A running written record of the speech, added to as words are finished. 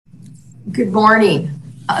Good morning.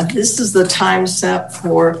 This is the time set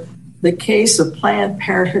for the case of Planned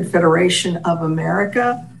Parenthood Federation of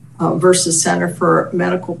America versus Center for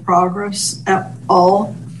Medical Progress et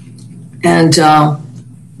al. And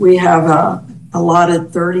we have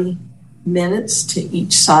allotted 30 minutes to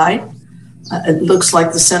each side. It looks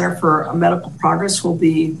like the Center for Medical Progress will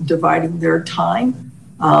be dividing their time.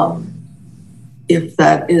 If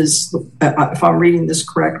I'm reading this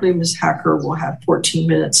correctly, Ms. Hacker will have 14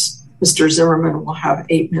 minutes. Mr. Zimmerman will have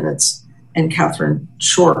 8 minutes, and Catherine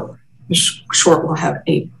Short will have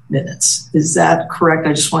 8 minutes. Is that correct?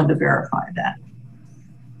 I just wanted to verify that.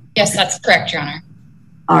 Yes, that's correct, Your Honor.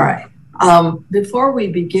 All right. Before we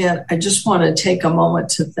begin, I just want to take a moment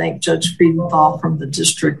to thank Judge Friedenthal from the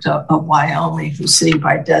District of Wyoming, who's sitting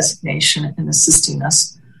by designation and assisting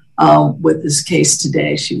us with this case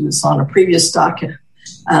today. She was on a previous docket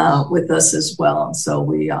with us as well. And so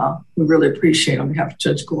we really appreciate, on behalf of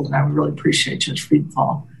Judge Gould and I, we really appreciate Judge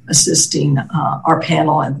Friedenthal assisting our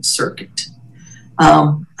panel and the circuit.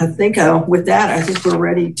 I think with that, I think we're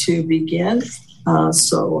ready to begin.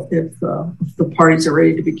 So if the parties are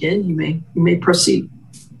ready to begin, you may proceed.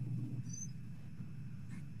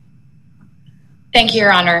 Thank you,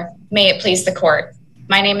 Your Honor. May it please the court.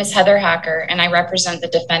 My name is Heather Hacker, and I represent the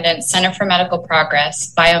defendants Center for Medical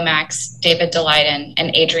Progress, Biomax, David Daleiden,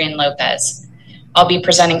 and Adrian Lopez. I'll be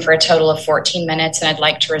presenting for a total of 14 minutes, and I'd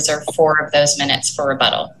like to reserve 4 of those minutes for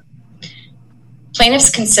rebuttal. Plaintiffs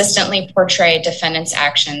consistently portray defendants'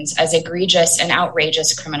 actions as egregious and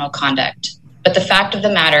outrageous criminal conduct. But the fact of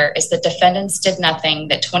the matter is that defendants did nothing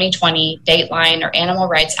that 2020, Dateline, or animal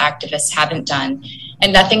rights activists haven't done,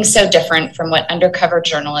 and nothing so different from what undercover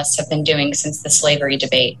journalists have been doing since the slavery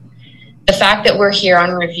debate. The fact that we're here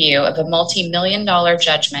on review of a multi-million-dollar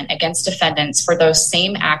judgment against defendants for those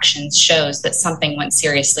same actions shows that something went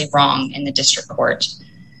seriously wrong in the district court.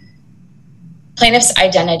 Plaintiffs'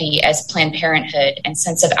 identity as Planned Parenthood and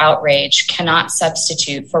sense of outrage cannot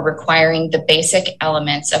substitute for requiring the basic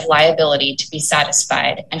elements of liability to be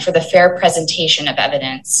satisfied and for the fair presentation of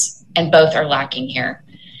evidence, and both are lacking here.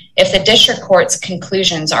 If the district court's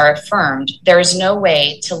conclusions are affirmed, there is no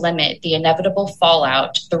way to limit the inevitable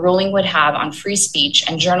fallout the ruling would have on free speech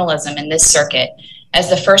and journalism in this circuit, as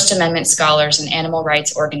the First Amendment scholars and animal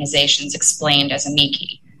rights organizations explained as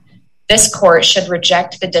amici. This court should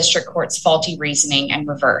reject the district court's faulty reasoning and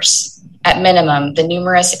reverse. At minimum, the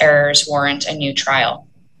numerous errors warrant a new trial.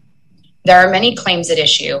 There are many claims at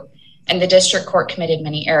issue, and the district court committed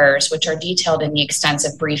many errors, which are detailed in the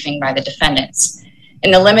extensive briefing by the defendants.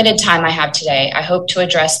 In the limited time I have today, I hope to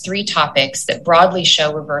address 3 topics that broadly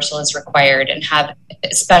show reversal is required and have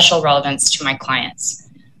special relevance to my clients.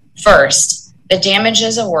 First, the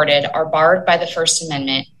damages awarded are barred by the First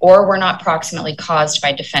Amendment or were not proximately caused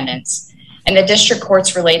by defendants, and the district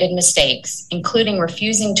court's related mistakes, including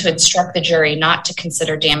refusing to instruct the jury not to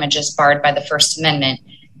consider damages barred by the First Amendment,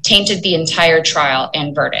 tainted the entire trial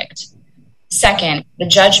and verdict. Second, the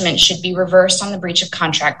judgment should be reversed on the breach of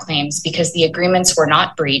contract claims because the agreements were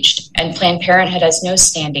not breached and Planned Parenthood has no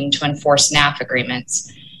standing to enforce NAF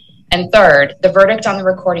agreements. And third, the verdict on the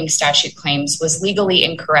recording statute claims was legally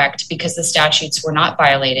incorrect because the statutes were not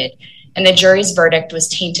violated, and the jury's verdict was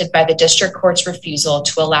tainted by the district court's refusal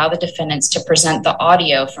to allow the defendants to present the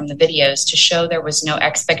audio from the videos to show there was no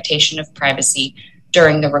expectation of privacy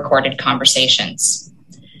during the recorded conversations.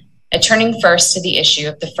 Turning first to the issue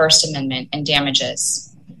of the First Amendment and damages.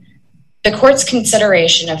 The court's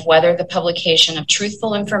consideration of whether the publication of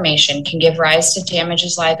truthful information can give rise to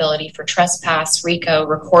damages liability for trespass, RICO,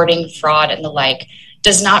 recording, fraud, and the like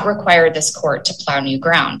does not require this court to plow new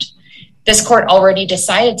ground. This court already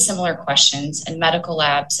decided similar questions in Medical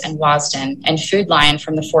Labs and Wasden, and Food Lion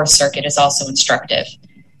from the Fourth Circuit is also instructive.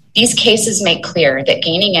 These cases make clear that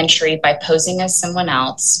gaining entry by posing as someone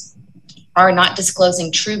else or not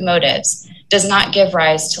disclosing true motives does not give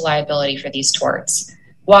rise to liability for these torts.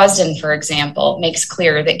 Wasden, for example, makes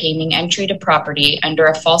clear that gaining entry to property under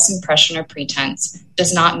a false impression or pretense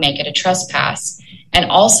does not make it a trespass, and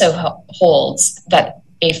also holds that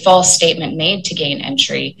a false statement made to gain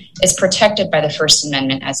entry is protected by the First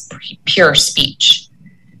Amendment as pure speech.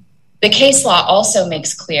 The case law also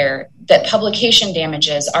makes clear that publication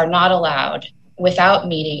damages are not allowed without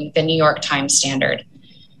meeting the New York Times standard.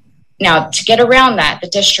 Now, to get around that, the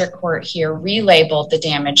district court here relabeled the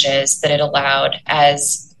damages that it allowed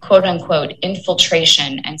as quote unquote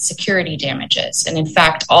infiltration and security damages. And in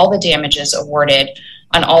fact, all the damages awarded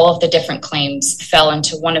on all of the different claims fell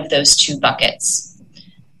into one of those 2 buckets.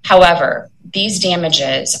 However, these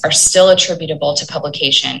damages are still attributable to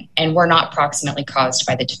publication and were not proximately caused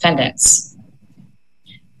by the defendants.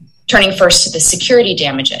 Turning first to the security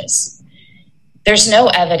damages. There's no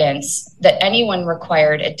evidence that anyone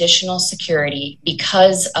required additional security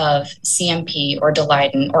because of CMP or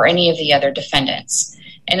Daleiden or any of the other defendants.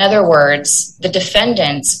 In other words, the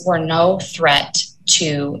defendants were no threat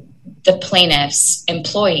to the plaintiff's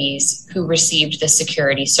employees who received the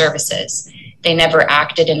security services. They never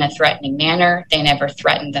acted in a threatening manner. They never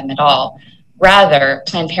threatened them at all. Rather,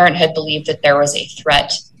 Planned Parenthood believed that there was a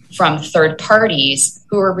threat from third parties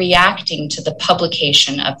who were reacting to the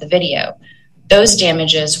publication of the video. Those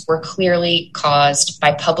damages were clearly caused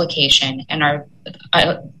by publication and are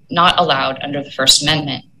not allowed under the First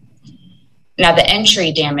Amendment. Now, the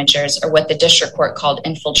entry damages are what the district court called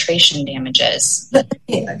infiltration damages.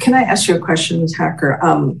 Can I ask you a question, Ms. Hacker?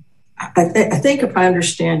 I think if I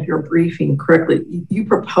understand your briefing correctly, you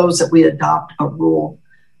propose that we adopt a rule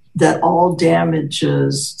that all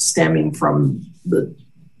damages stemming from the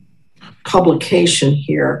publication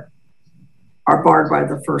here are barred by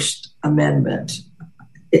the First Amendment.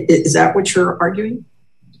 Is that what you're arguing?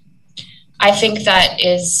 I think that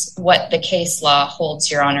is what the case law holds,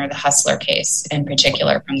 Your Honor, the Hustler case in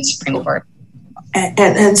particular from the Supreme Court.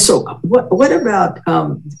 And so what about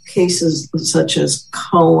cases such as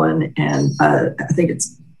Cohen and I think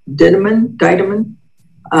it's Diedemann,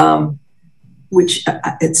 which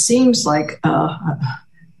it seems like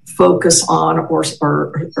focus on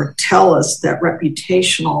or tell us that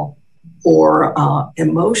reputational or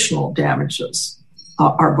emotional damages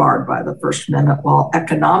are barred by the First Amendment, while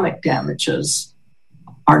economic damages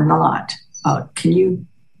are not. Can you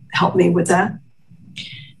help me with that?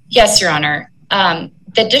 Yes, Your Honor.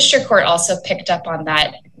 The district court also picked up on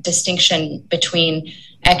that distinction between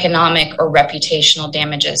economic or reputational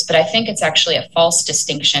damages, but I think it's actually a false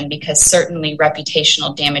distinction because certainly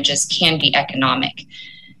reputational damages can be economic.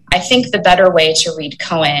 I think the better way to read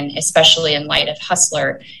Cohen, especially in light of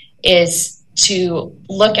Hustler, is to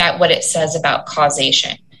look at what it says about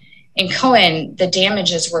causation. In Cohen, the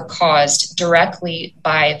damages were caused directly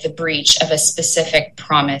by the breach of a specific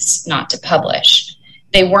promise not to publish.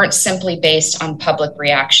 They weren't simply based on public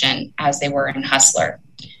reaction as they were in Hustler.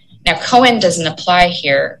 Now, Cohen doesn't apply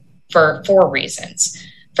here for 4 reasons.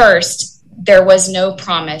 First, there was no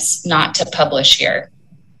promise not to publish here.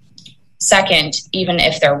 Second, even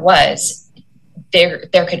if there was,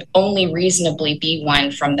 there could only reasonably be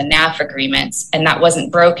one from the NAF agreements, and that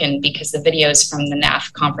wasn't broken because the videos from the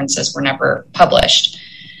NAF conferences were never published.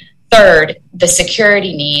 Third, the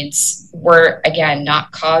security needs were, again,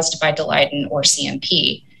 not caused by Daleiden or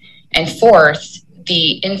CMP. And fourth,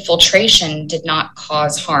 the infiltration did not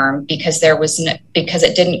cause harm because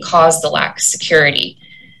it didn't cause the lack of security.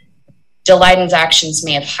 Daleiden's actions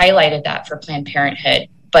may have highlighted that for Planned Parenthood,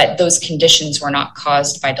 but those conditions were not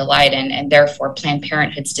caused by Daleiden, and therefore Planned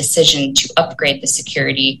Parenthood's decision to upgrade the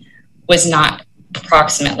security was not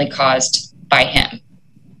proximately caused by him.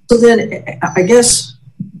 So then, I guess,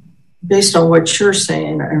 based on what you're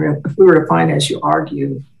saying, I mean, if we were to find, as you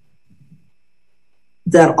argue,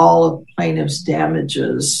 that all of plaintiff's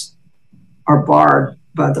damages are barred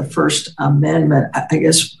by the First Amendment, I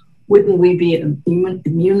guess, wouldn't we be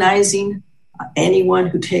immunizing anyone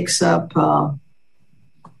who takes up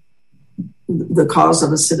the cause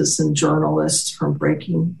of a citizen journalist from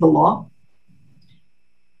breaking the law?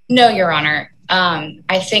 No, Your Honor.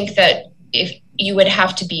 I think that if you would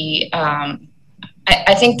have to be,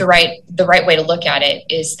 I think the right way to look at it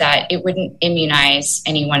is that it wouldn't immunize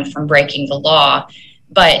anyone from breaking the law,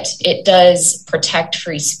 but it does protect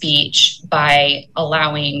free speech by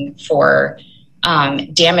allowing for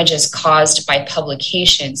damages caused by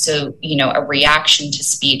publication. So, a reaction to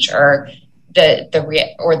speech or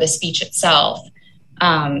the speech itself,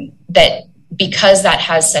 that because that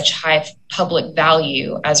has such high public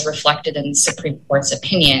value as reflected in the Supreme Court's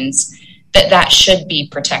opinions, that should be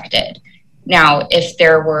protected. Now, if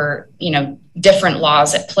there were, different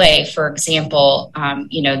laws at play, for example,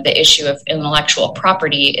 the issue of intellectual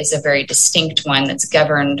property is a very distinct one that's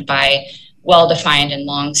governed by well-defined and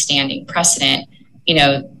long-standing precedent.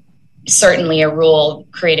 Certainly a rule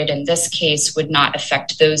created in this case would not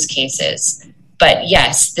affect those cases. But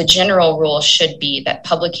yes, the general rule should be that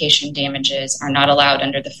publication damages are not allowed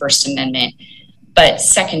under the First Amendment. But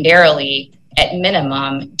secondarily, at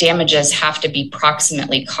minimum, damages have to be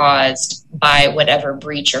proximately caused by whatever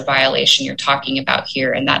breach or violation you're talking about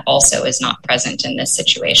here. And that also is not present in this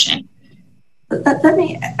situation. Let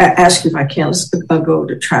me ask you if I can. Let's go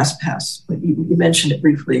to trespass. You mentioned it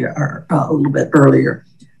briefly or a little bit earlier.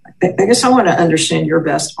 I guess I want to understand your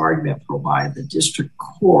best argument for why the district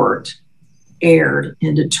court erred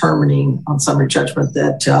in determining on summary judgment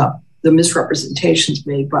that the misrepresentations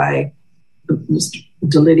made by Mr.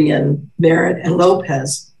 Daleiden, Merritt, and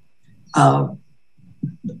Lopez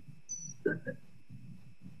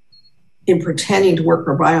in pretending to work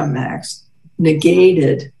for Biomax,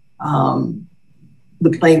 negated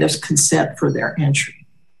the plaintiff's consent for their entry?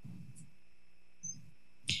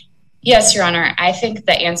 Yes, Your Honor. I think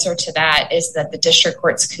the answer to that is that the district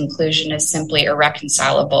court's conclusion is simply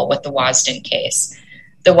irreconcilable with the Wasden case.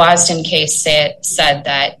 The Wasden case said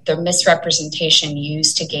that the misrepresentation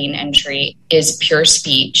used to gain entry is pure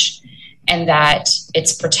speech and that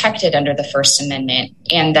it's protected under the First Amendment,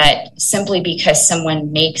 and that simply because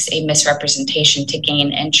someone makes a misrepresentation to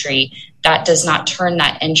gain entry, that does not turn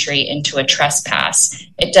that entry into a trespass.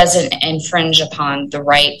 It doesn't infringe upon the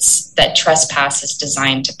rights that trespass is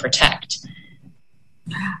designed to protect.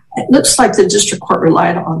 It looks like the district court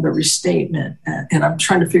relied on the restatement, and I'm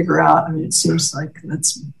trying to figure out, I mean, it seems like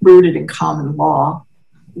that's rooted in common law.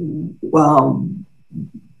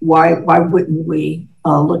 Why wouldn't we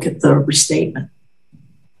look at the restatement?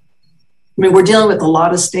 I mean, we're dealing with a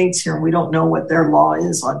lot of states here, and we don't know what their law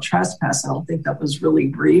is on trespass. I don't think that was really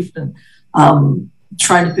briefed, and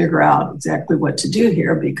trying to figure out exactly what to do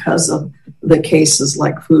here because of the cases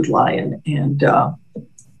like Food Lion and the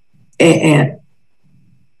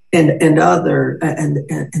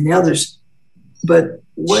others. But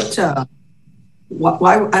why?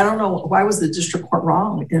 I don't know. Why was the district court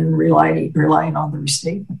wrong in relying on the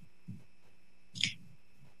restatement?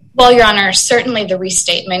 Well, Your Honor, certainly the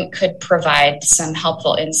restatement could provide some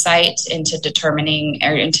helpful insight into determining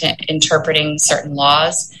or into interpreting certain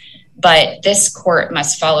laws, but this court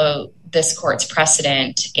must follow this court's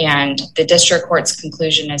precedent, and the district court's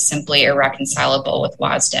conclusion is simply irreconcilable with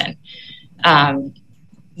Wasden. I'm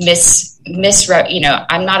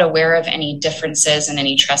not aware of any differences in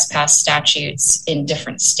any trespass statutes in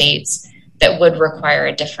different states that would require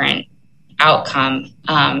a different outcome,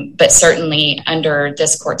 but certainly under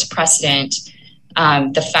this court's precedent,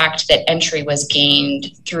 the fact that entry was gained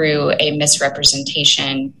through a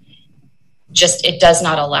misrepresentation, it does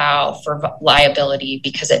not allow for liability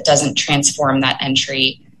because it doesn't transform that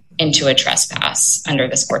entry into a trespass under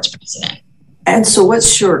this court's precedent. And so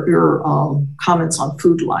what's your comments on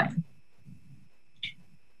Food Lion?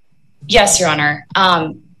 Yes, Your Honor.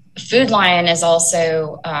 Food Lion is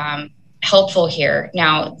also helpful here.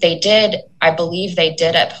 Now, I believe they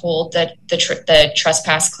did uphold the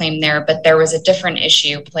trespass claim there, but there was a different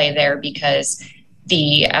issue play there because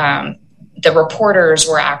the reporters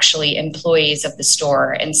were actually employees of the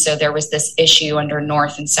store, and so there was this issue under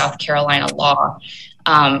North and South Carolina law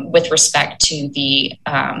with respect to the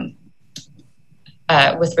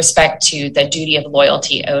duty of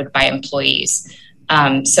loyalty owed by employees.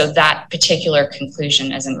 So that particular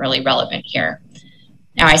conclusion isn't really relevant here.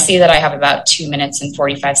 Now, I see that I have about 2 minutes and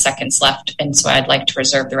 45 seconds left, and so I'd like to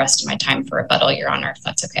reserve the rest of my time for rebuttal, Your Honor, if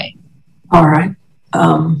that's okay. All right.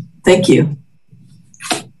 Thank you.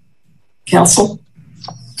 Counsel,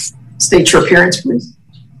 state your appearance, please.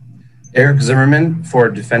 Eric Zimmerman for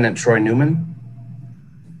Defendant Troy Newman.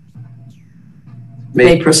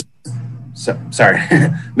 May proceed.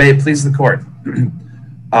 May it please the court.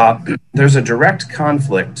 There's a direct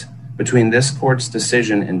conflict between this court's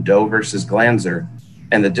decision in Doe versus Glanzer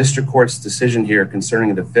and the district court's decision here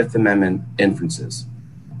concerning the Fifth Amendment inferences.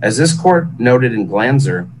 As this court noted in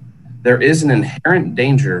Glanzer, there is an inherent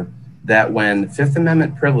danger that when Fifth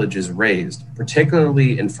Amendment privilege is raised,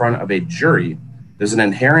 particularly in front of a jury, there's an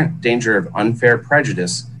inherent danger of unfair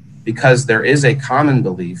prejudice because there is a common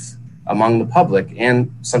belief among the public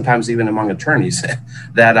and sometimes even among attorneys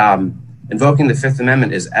that invoking the Fifth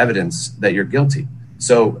Amendment is evidence that you're guilty.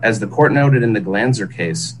 So as the court noted in the Glanzer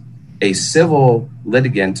case, a civil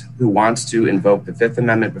litigant who wants to invoke the Fifth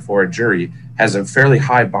Amendment before a jury has a fairly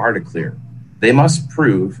high bar to clear. They must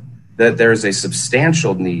prove that there is a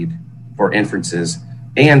substantial need for inferences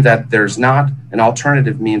and that there's not an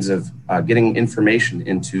alternative means of getting information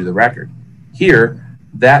into the record. Here,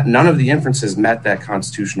 that none of the inferences met that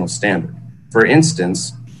constitutional standard. For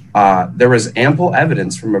instance, there was ample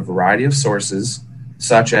evidence from a variety of sources,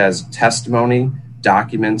 such as testimony,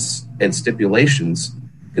 documents, and stipulations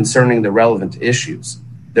concerning the relevant issues.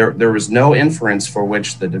 There was no inference for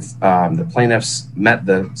which the plaintiffs met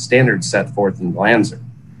the standards set forth in Glanzer.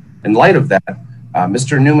 In light of that,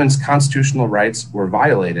 Mr. Newman's constitutional rights were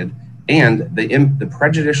violated, and the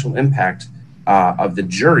prejudicial impact of the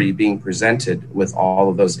jury being presented with all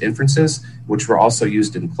of those inferences, which were also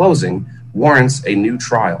used in closing, warrants a new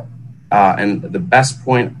trial. And the best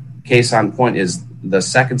case on point is the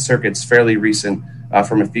Second Circuit's fairly recent,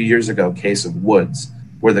 from a few years ago, case of Woods,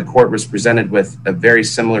 where the court was presented with a very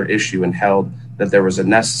similar issue and held that there was a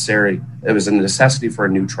necessity for a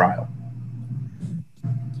new trial.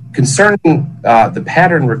 Concerning the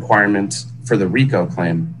pattern requirement for the RICO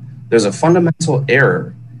claim, there's a fundamental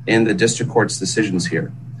error in the district court's decisions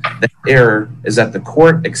here. The error is that the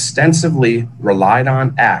court extensively relied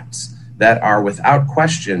on acts that are without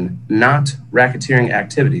question not racketeering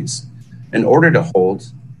activities in order to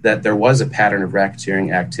hold that there was a pattern of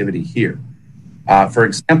racketeering activity here. For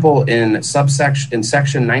example, in section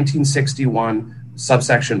 1961,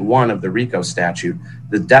 subsection 1 of the RICO statute,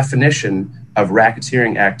 the definition of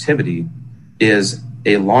racketeering activity is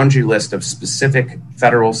a laundry list of specific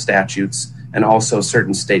federal statutes and also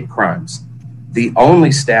certain state crimes. The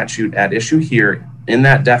only statute at issue here in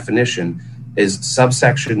that definition is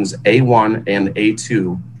subsections A1 and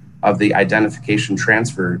A2 of the Identification,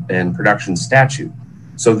 Transfer, and Production statute.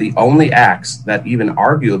 So the only acts that even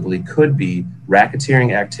arguably could be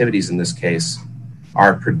racketeering activities in this case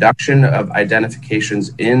are production of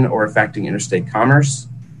identifications in or affecting interstate commerce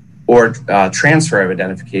or transfer of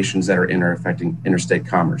identifications that are in or affecting interstate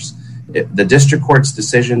commerce. The district court's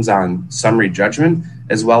decisions on summary judgment,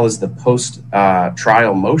 as well as the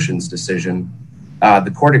post-trial motions decision,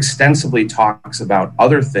 the court extensively talks about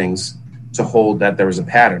other things to hold that there was a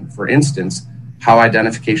pattern. For instance, how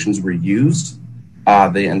identifications were used,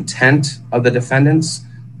 the intent of the defendants,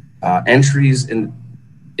 entries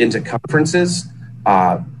into conferences.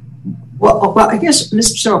 Well, I guess,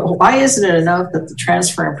 Mr. Snow, why isn't it enough that the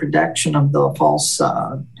transfer and production of the false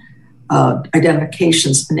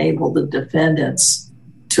identifications enable the defendants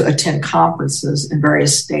to attend conferences in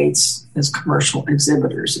various states as commercial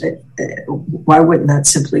exhibitors? Why wouldn't that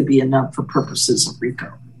simply be enough for purposes of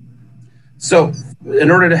RICO? So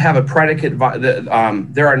in order to have a predicate,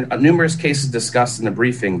 there are numerous cases discussed in the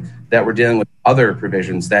briefing that we're dealing with other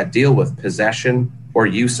provisions that deal with possession or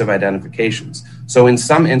use of identifications. So in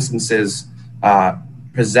some instances,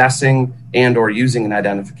 possessing and or using an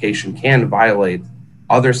identification can violate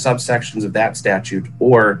other subsections of that statute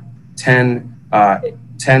or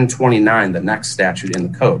 1029, the next statute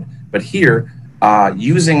in the code. But here,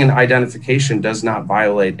 using an identification does not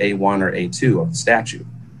violate A1 or A2 of the statute.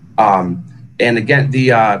 And again,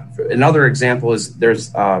 another example is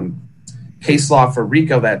there's case law for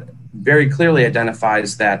RICO that very clearly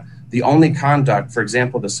identifies that the only conduct, for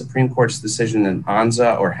example, the Supreme Court's decision in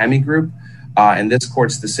Anza or Hemi Group, and this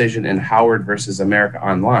court's decision in Howard versus America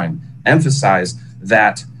Online, emphasize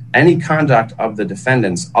that any conduct of the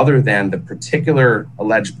defendants other than the particular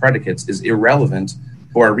alleged predicates is irrelevant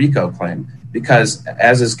for a RICO claim, because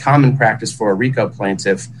as is common practice for a RICO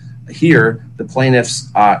plaintiff, here the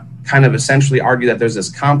plaintiffs kind of essentially argue that there's this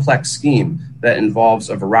complex scheme that involves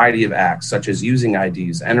a variety of acts, such as using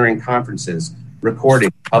IDs, entering conferences,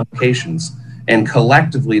 recording, publications, and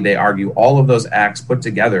collectively they argue all of those acts put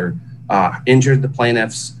together injured the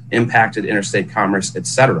plaintiffs, impacted interstate commerce,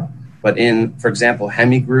 etc. But in, for example,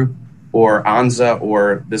 Hemi Group or Anza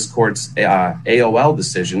or this court's AOL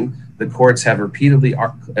decision, the courts have repeatedly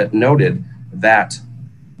noted that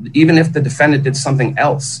even if the defendant did something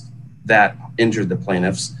else that injured the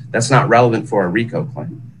plaintiffs, that's not relevant for a RICO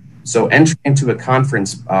claim. So entering into a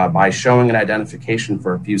conference by showing an identification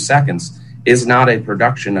for a few seconds is not a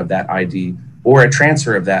production of that ID or a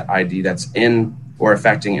transfer of that ID that's in or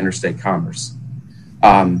affecting interstate commerce.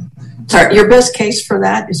 Sorry, your best case for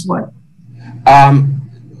that is what?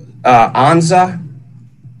 Anza,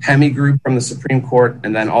 Hemi Group from the Supreme Court,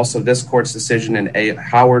 and then also this court's decision in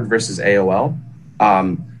Howard versus AOL.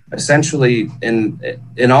 Essentially,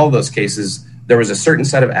 in all of those cases, there was a certain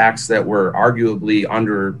set of acts that were arguably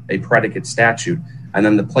under a predicate statute, and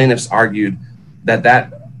then the plaintiffs argued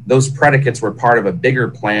that those predicates were part of a bigger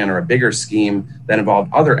plan or a bigger scheme that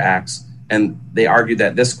involved other acts, and they argued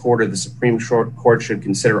that this court or the Supreme Court should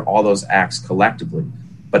consider all those acts collectively.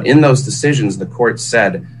 But in those decisions, the court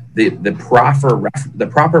said the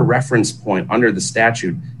proper reference point under the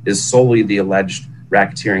statute is solely the alleged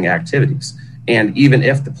racketeering activities. And even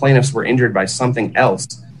if the plaintiffs were injured by something else,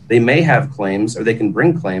 they may have claims or they can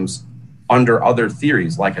bring claims under other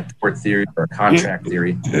theories like a tort theory or a contract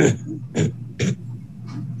theory.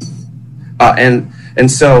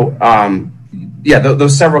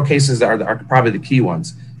 Those several cases are probably the key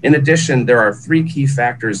ones. In addition, there are three key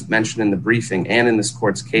factors mentioned in the briefing and in this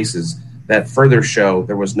court's cases that further show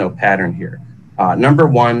there was no pattern here. Number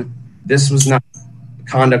one, this was not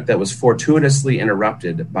conduct that was fortuitously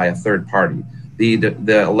interrupted by a third party.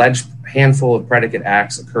 The alleged handful of predicate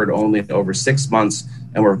acts occurred only over 6 months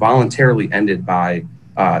and were voluntarily ended by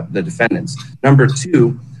the defendants. Number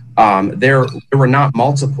two, there were not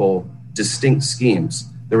multiple distinct schemes.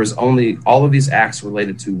 There was only all of these acts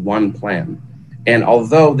related to one plan. And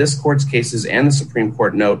although this court's cases and the Supreme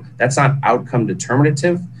Court note that's not outcome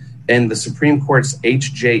determinative, in the Supreme Court's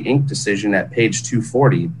H.J. Inc. decision at page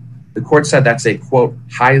 240, The court said that's a, quote,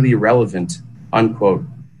 highly relevant, unquote,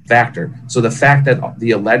 factor. So the fact that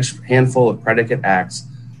the alleged handful of predicate acts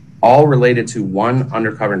all related to one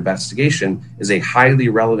undercover investigation is a highly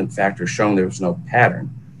relevant factor showing there was no pattern.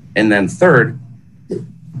 And then third...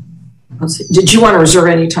 Did you want to reserve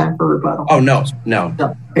any time for rebuttal? Oh, no.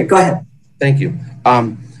 Okay, go ahead. Thank you.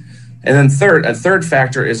 And then a third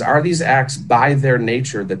factor is, are these acts by their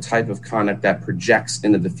nature the type of conduct that projects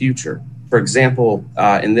into the future? For example,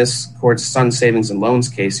 in this court's Sun Savings and Loans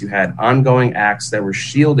case, you had ongoing acts that were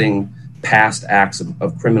shielding past acts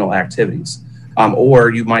of criminal activities.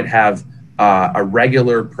 Or you might have a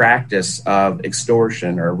regular practice of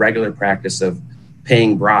extortion or a regular practice of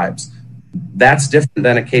paying bribes. That's different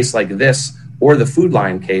than a case like this or the Food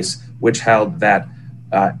Lion case, which held that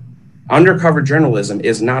undercover journalism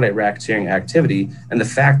is not a racketeering activity, and the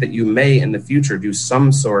fact that you may in the future do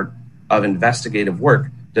some sort of investigative work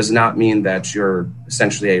does not mean that you're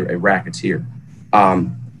essentially a racketeer.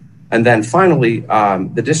 And then finally,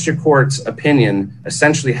 the district court's opinion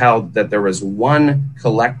essentially held that there was one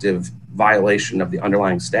collective violation of the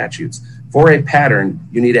underlying statutes. For a pattern,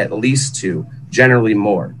 you need at least two, generally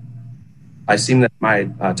more. I seem that my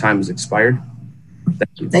time has expired.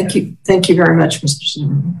 Thank you. Thank you very much, Mr.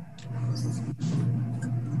 Zimmerman.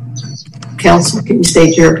 Counsel, can you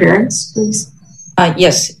state your appearance, please?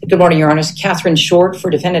 Yes. Good morning, Your Honor. Catherine Short for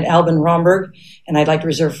Defendant Alvin Romberg, and I'd like to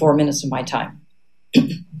reserve 4 minutes of my time.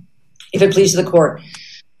 If it pleases the court,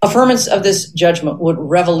 affirmance of this judgment would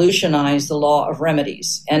revolutionize the law of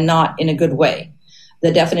remedies, and not in a good way.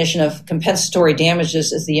 The definition of compensatory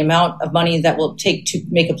damages is the amount of money that will take to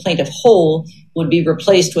make a plaintiff whole would be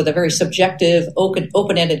replaced with a very subjective,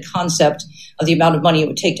 open-ended concept of the amount of money it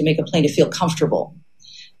would take to make a plaintiff feel comfortable.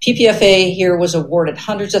 PPFA here was awarded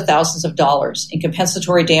hundreds of thousands of dollars in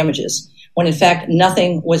compensatory damages when in fact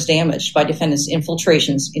nothing was damaged by defendants'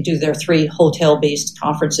 infiltrations into their 3 hotel-based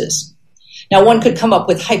conferences. Now, one could come up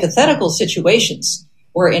with hypothetical situations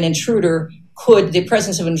where the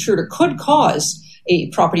presence of an intruder could cause a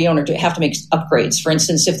property owner to have to make upgrades. For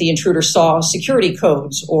instance, if the intruder saw security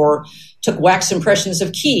codes or took wax impressions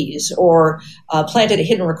of keys or planted a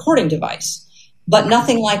hidden recording device. But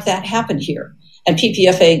nothing like that happened here. And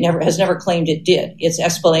PPFA has never claimed it did. Its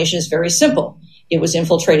explanation is very simple. It was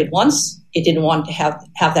infiltrated once. It didn't want to have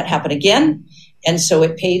that happen again. And so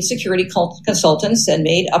it paid security consultants and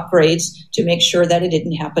made upgrades to make sure that it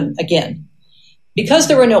didn't happen again. Because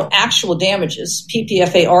there were no actual damages,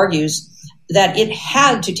 PPFA argues that it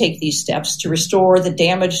had to take these steps to restore the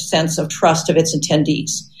damaged sense of trust of its attendees.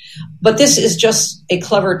 But this is just a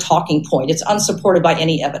clever talking point. It's unsupported by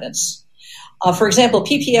any evidence. For example,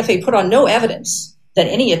 PPFA put on no evidence that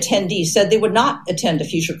any attendee said they would not attend a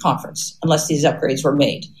future conference unless these upgrades were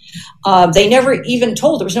made. They never even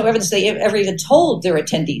there was no evidence they ever even told their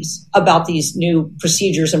attendees about these new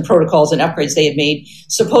procedures and protocols and upgrades they had made,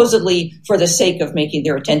 supposedly for the sake of making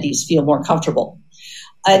their attendees feel more comfortable.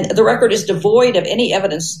 And the record is devoid of any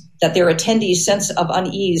evidence that their attendees' sense of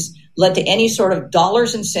unease led to any sort of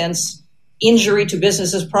dollars and cents injury to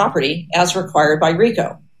businesses' property as required by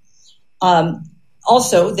RICO.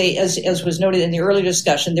 Also, as was noted in the earlier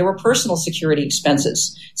discussion, there were personal security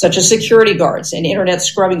expenses, such as security guards and internet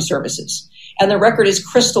scrubbing services. And the record is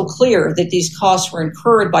crystal clear that these costs were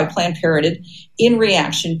incurred by Planned Parenthood in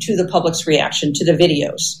reaction to the public's reaction to the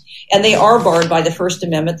videos. And they are barred by the First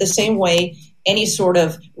Amendment the same way any sort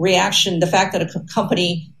of reaction, the fact that a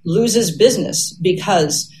company loses business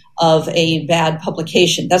because of a bad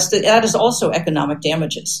publication. That is also economic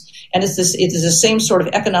damages. And it is the same sort of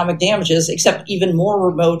economic damages, except even more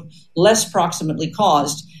remote, less proximately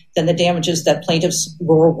caused than the damages that plaintiffs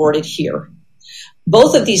were awarded here.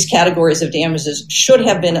 Both of these categories of damages should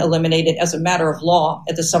have been eliminated as a matter of law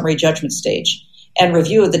at the summary judgment stage, and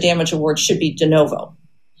review of the damage award should be de novo.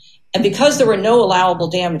 And because there were no allowable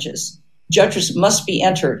damages, judgments must be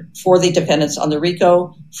entered for the defendants on the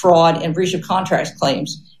RICO, fraud, and breach of contract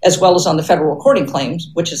claims, as well as on the federal recording claims,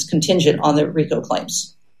 which is contingent on the RICO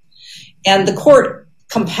claims. And the court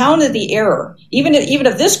compounded the error, even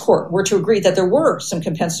if this court were to agree that there were some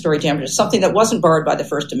compensatory damages, something that wasn't barred by the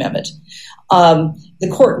First Amendment,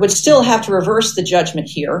 the court would still have to reverse the judgment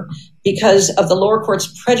here because of the lower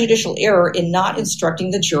court's prejudicial error in not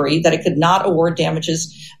instructing the jury that it could not award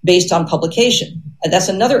damages based on publication. And that's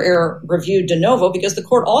another error reviewed de novo because the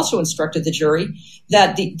court also instructed the jury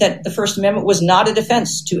that the First Amendment was not a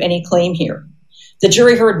defense to any claim here. The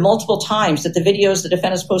jury heard multiple times that the videos the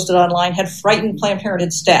defendants posted online had frightened Planned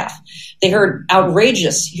Parenthood staff. They heard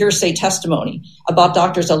outrageous hearsay testimony about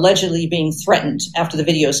doctors allegedly being threatened after the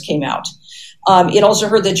videos came out. It also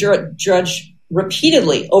heard the judge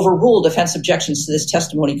repeatedly overruled defense objections to this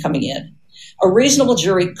testimony coming in. A reasonable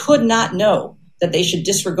jury could not know that they should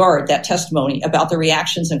disregard that testimony about the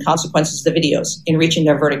reactions and consequences of the videos in reaching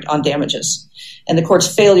their verdict on damages. And the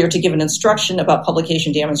court's failure to give an instruction about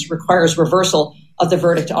publication damage requires reversal of the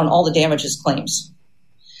verdict on all the damages claims.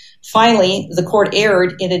 Finally, the court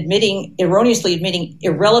erred in erroneously admitting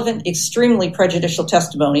irrelevant, extremely prejudicial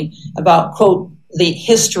testimony about, quote, the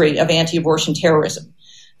history of anti-abortion terrorism.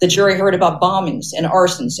 The jury heard about bombings and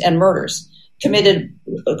arsons and murders committed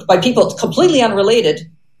by people completely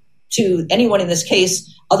unrelated to anyone in this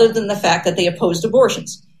case, other than the fact that they opposed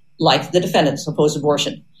abortions, like the defendants opposed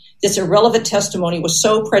abortion. This irrelevant testimony was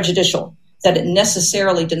so prejudicial that it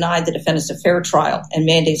necessarily denied the defendants a fair trial and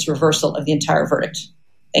mandates reversal of the entire verdict.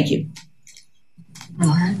 Thank you. All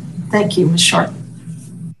right. Thank you, Ms. Sharp.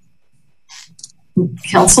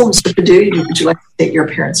 Counsel, Mr. Perdue, would you like to state your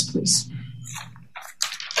appearance, please?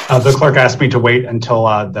 The clerk asked me to wait until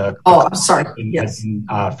the... Oh, I'm sorry. Yes.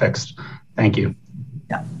 Fixed. Thank you.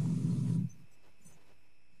 Yeah.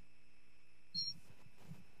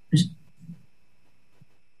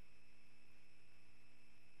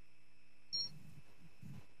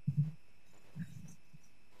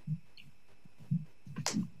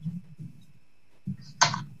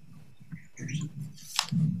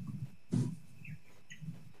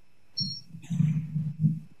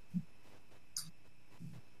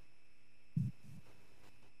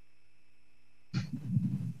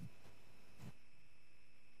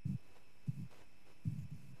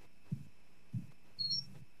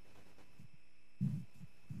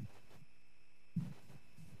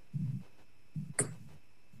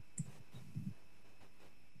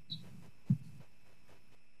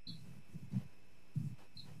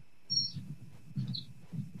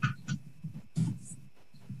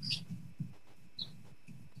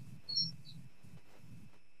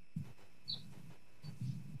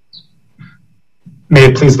 May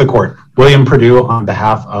it please the court. William Perdue on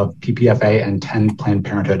behalf of PPFA and 10 Planned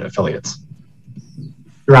Parenthood affiliates.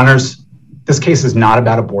 Your Honors, this case is not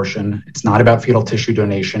about abortion, it's not about fetal tissue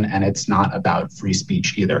donation, and it's not about free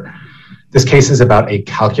speech either. This case is about a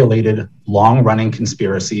calculated, long-running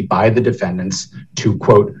conspiracy by the defendants to,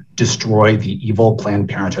 quote, destroy the evil Planned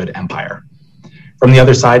Parenthood empire. From the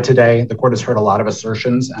other side today, the court has heard a lot of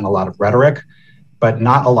assertions and a lot of rhetoric, but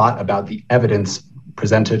not a lot about the evidence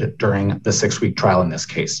presented during the 6-week trial in this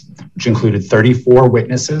case, which included 34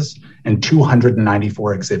 witnesses and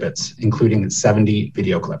 294 exhibits, including 70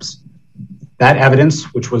 video clips. That evidence,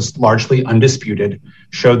 which was largely undisputed,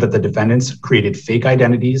 showed that the defendants created fake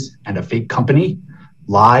identities and a fake company,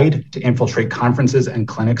 lied to infiltrate conferences and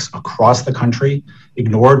clinics across the country,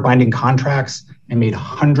 ignored binding contracts, and made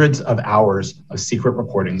hundreds of hours of secret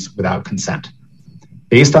recordings without consent.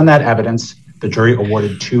 Based on that evidence, the jury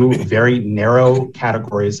awarded 2 very narrow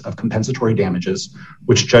categories of compensatory damages,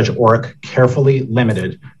 which Judge Orrick carefully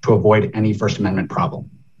limited to avoid any First Amendment problem.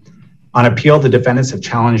 On appeal, the defendants have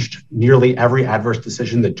challenged nearly every adverse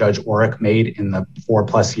decision that Judge Orrick made in the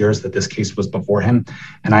 4+ years that this case was before him,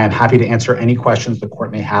 and I am happy to answer any questions the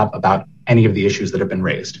court may have about any of the issues that have been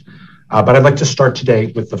raised. But I'd like to start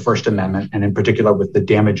today with the First Amendment, and in particular with the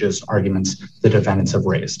damages arguments the defendants have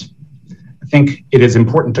raised. I think it is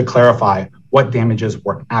important to clarify what damages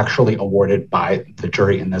were actually awarded by the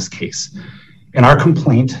jury in this case. In our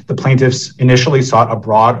complaint, the plaintiffs initially sought a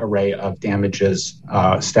broad array of damages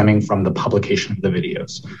stemming from the publication of the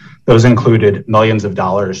videos. Those included millions of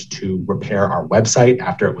dollars to repair our website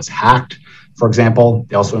after it was hacked. For example,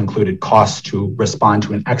 they also included costs to respond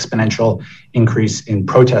to an exponential increase in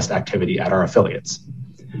protest activity at our affiliates.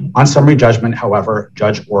 On summary judgment, however,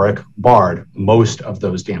 Judge Orrick barred most of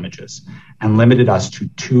those damages and limited us to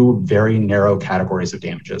 2 very narrow categories of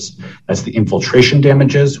damages. That's the infiltration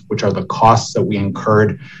damages, which are the costs that we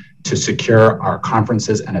incurred to secure our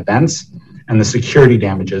conferences and events, and the security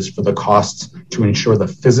damages for the costs to ensure the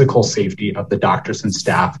physical safety of the doctors and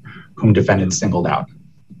staff whom defendants singled out.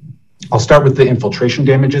 I'll start with the infiltration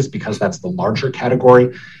damages because that's the larger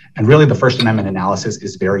category. And really, the First Amendment analysis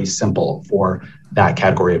is very simple for that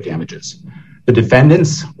category of damages. The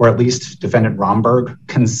defendants, or at least Defendant Romberg,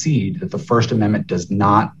 concede that the First Amendment does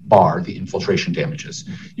not bar the infiltration damages.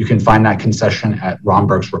 You can find that concession at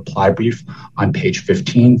Romberg's reply brief on page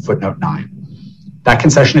 15, footnote 9. That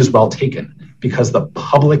concession is well taken because the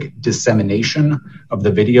public dissemination of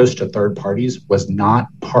the videos to third parties was not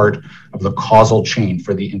part of the causal chain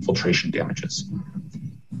for the infiltration damages.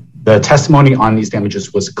 The testimony on these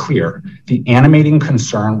damages was clear. The animating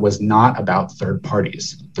concern was not about third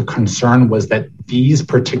parties. The concern was that these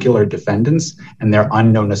particular defendants and their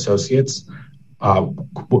unknown associates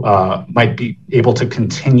might be able to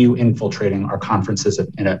continue infiltrating our conferences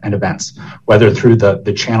and events, whether through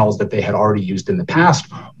the channels that they had already used in the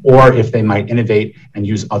past, or if they might innovate and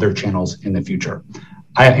use other channels in the future.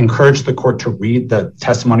 I encourage the court to read the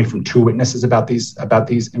testimony from two witnesses about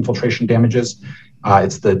these infiltration damages.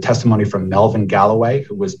 It's the testimony from Melvin Galloway,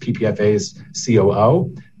 who was PPFA's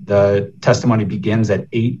COO. The testimony begins at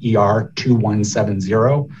 8 ER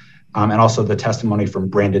 2170. And also the testimony from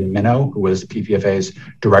Brandon Minow, who was PPFA's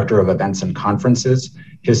Director of Events and Conferences.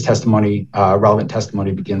 His testimony, relevant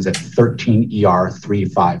testimony, begins at 13 ER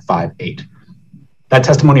 3558. That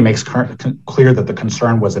testimony makes clear that the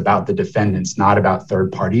concern was about the defendants, not about third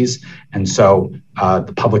parties. And so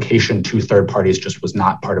the publication to third parties just was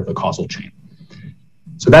not part of the causal chain.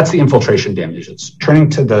 So that's the infiltration damages. Turning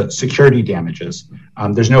to the security damages,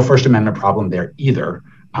 there's no First Amendment problem there either,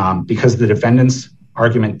 because the defendants'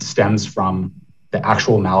 argument stems from the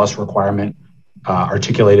actual malice requirement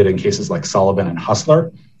articulated in cases like Sullivan and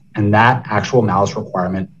Hustler. And that actual malice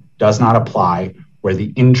requirement does not apply where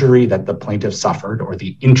the injury that the plaintiff suffered or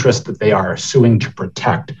the interest that they are suing to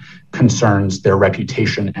protect concerns their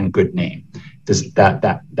reputation and good name.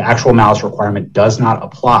 The actual malice requirement does not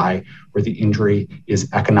apply where the injury is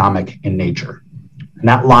economic in nature. And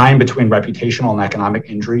that line between reputational and economic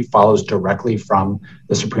injury follows directly from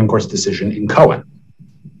the Supreme Court's decision in Cohen.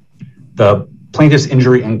 The plaintiff's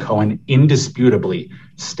injury in Cohen indisputably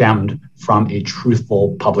stemmed from a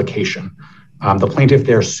truthful publication. The plaintiff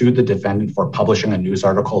there sued the defendant for publishing a news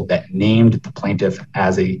article that named the plaintiff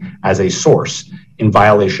as a source in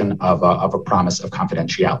violation of a promise of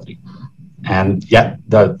confidentiality. And yet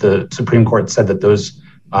the Supreme Court said that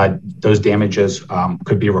those damages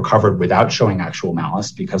could be recovered without showing actual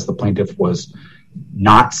malice because the plaintiff was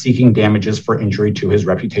not seeking damages for injury to his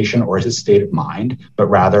reputation or his state of mind, but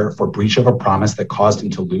rather for breach of a promise that caused him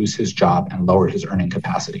to lose his job and lower his earning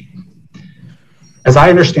capacity. As I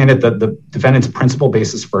understand it, the defendant's principal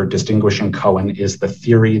basis for distinguishing Cohen is the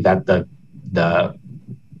theory that the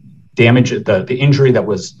injury that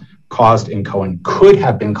was caused in Cohen could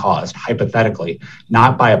have been caused, hypothetically,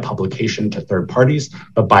 not by a publication to third parties,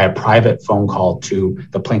 but by a private phone call to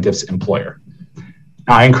the plaintiff's employer.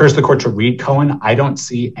 Now, I encourage the court to read Cohen. I don't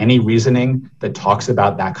see any reasoning that talks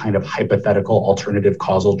about that kind of hypothetical alternative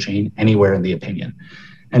causal chain anywhere in the opinion.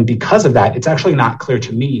 And because of that, it's actually not clear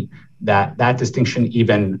to me that that distinction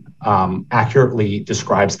even accurately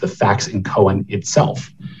describes the facts in Cohen itself.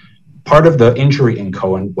 Part of the injury in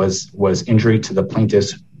Cohen was injury to the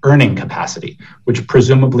plaintiff's earning capacity, which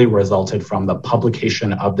presumably resulted from the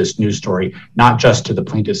publication of this news story, not just to the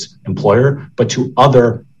plaintiff's employer, but to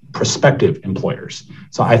other prospective employers.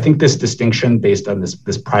 So I think this distinction based on this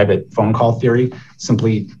private phone call theory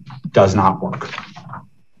simply does not work.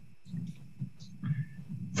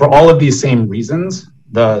 For all of these same reasons,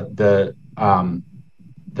 the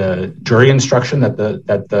jury instruction that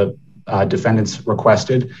the defendants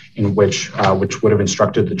requested, in which would have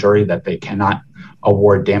instructed the jury that they cannot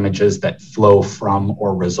award damages that flow from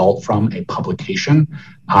or result from a publication,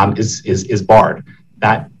 is barred.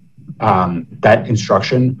 That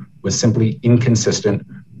instruction was simply inconsistent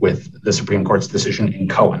with the Supreme Court's decision in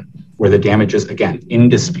Cohen, where the damages, again,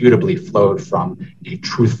 indisputably flowed from a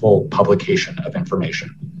truthful publication of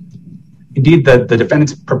information. Indeed, the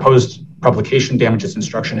defendant's proposed publication damages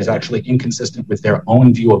instruction is actually inconsistent with their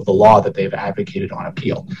own view of the law that they've advocated on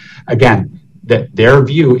appeal. Again, their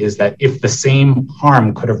view is that if the same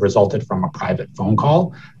harm could have resulted from a private phone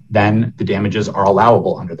call, then the damages are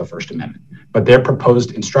allowable under the First Amendment. But their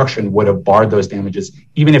proposed instruction would have barred those damages,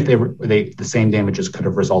 even if the same damages could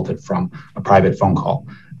have resulted from a private phone call.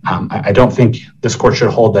 I don't think this court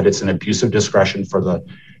should hold that it's an abuse of discretion for the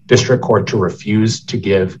district court to refuse to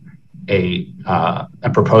give a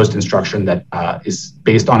proposed instruction that is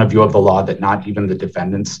based on a view of the law that not even the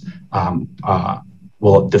defendants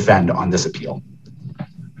will defend on this appeal.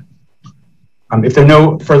 If there are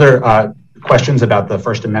no further questions about the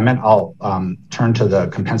First Amendment, I'll turn to the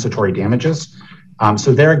compensatory damages.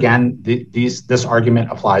 So there again, this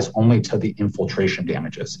argument applies only to the infiltration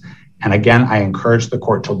damages. And again, I encourage the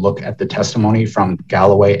court to look at the testimony from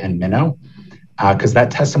Galloway and Minow, because that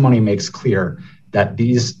testimony makes clear that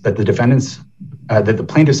the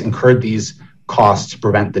plaintiffs incurred these costs to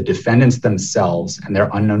prevent the defendants themselves and their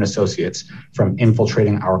unknown associates from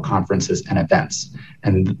infiltrating our conferences and events.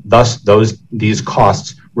 And thus, these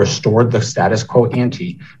costs restored the status quo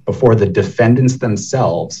ante before the defendants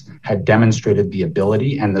themselves had demonstrated the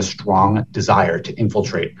ability and the strong desire to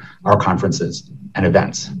infiltrate our conferences and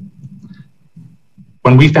events.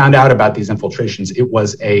 When we found out about these infiltrations, it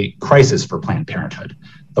was a crisis for Planned Parenthood.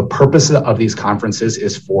 The purpose of these conferences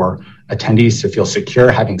is for attendees to feel secure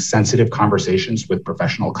having sensitive conversations with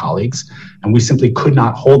professional colleagues, and we simply could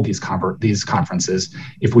not hold these conferences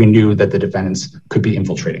if we knew that the defendants could be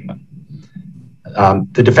infiltrating them.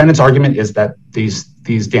 The defendant's argument is that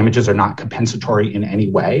these damages are not compensatory in any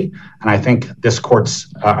way, and I think this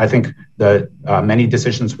court's, I think the many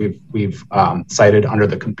decisions we've cited under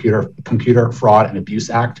the Computer Fraud and Abuse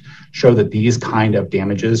Act show that these kind of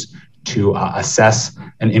damages to assess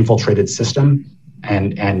an infiltrated system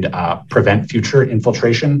and prevent future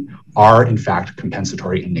infiltration are in fact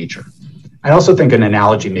compensatory in nature. I also think an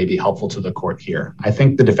analogy may be helpful to the court here. I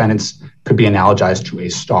think the defendants could be analogized to a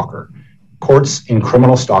stalker. Courts in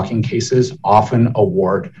criminal stalking cases often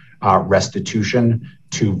award restitution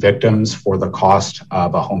to victims for the cost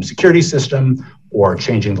of a home security system or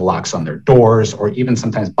changing the locks on their doors or even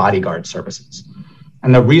sometimes bodyguard services.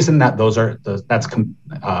 And the reason that that's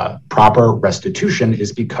proper restitution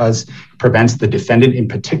is because it prevents the defendant in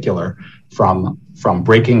particular from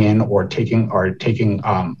breaking in or taking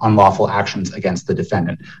unlawful actions against the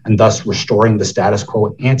defendant, and thus restoring the status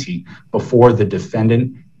quo ante before the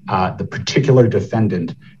defendant, the particular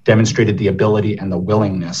defendant, demonstrated the ability and the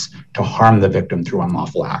willingness to harm the victim through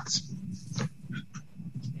unlawful acts.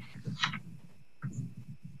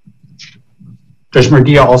 Judge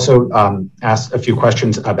Murguia also asked a few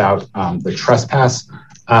questions about the trespass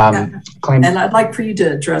claim. And I'd like for you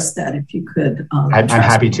to address that if you could. I'm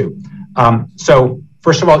happy to. So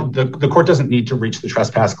first of all, the court doesn't need to reach the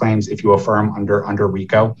trespass claims if you affirm under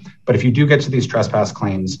RICO. But if you do get to these trespass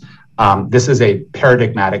claims, this is a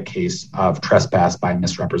paradigmatic case of trespass by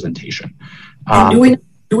misrepresentation.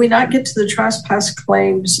 Do we not get to the trespass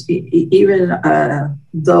claims even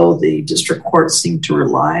though the district court seemed to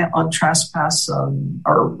rely on trespass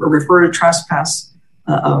or refer to trespass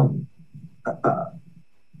for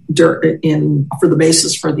the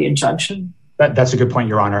basis for the injunction? That's a good point,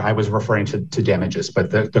 Your Honor. I was referring to damages, but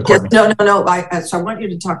the court... Yes, no. So I want you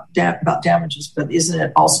to talk about damages, but isn't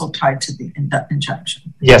it also tied to the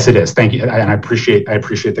injunction? Yes, it is. Thank you, and I appreciate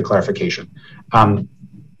the clarification.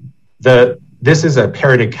 This is a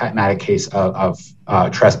paradigmatic case of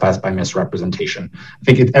trespass by misrepresentation. I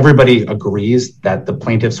think everybody agrees that the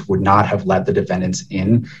plaintiffs would not have let the defendants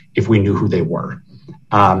in if we knew who they were.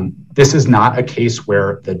 This is not a case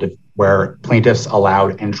where plaintiffs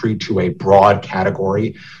allowed entry to a broad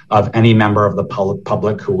category of any member of the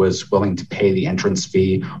public who was willing to pay the entrance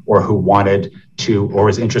fee or who wanted to or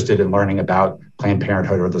was interested in learning about Planned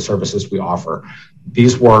Parenthood or the services we offer.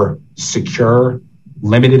 These were secure,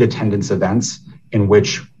 limited attendance events in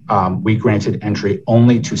which we granted entry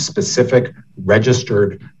only to specific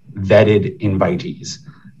registered, vetted invitees.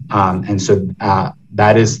 And so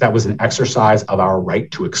that was an exercise of our right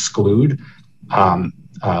to exclude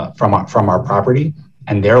from our property,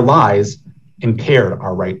 and their lies impaired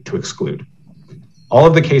our right to exclude. All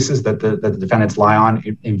of the cases that the defendants lie on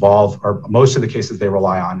involve, or most of the cases they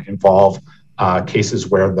rely on involve cases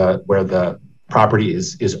where the property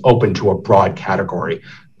is open to a broad category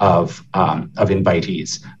of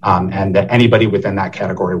invitees, and that anybody within that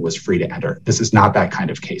category was free to enter. This is not that kind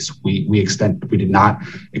of case. We did not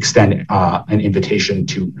extend an invitation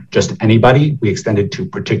to just anybody. We extended to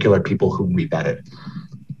particular people whom we vetted.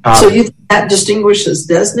 So you think that distinguishes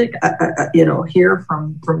Desnick, here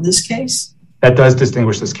from this case? That does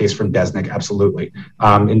distinguish this case from Desnick, absolutely.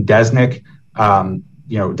 In Desnick,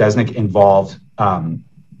 Desnick involved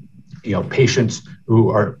patients who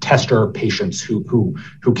are tester patients who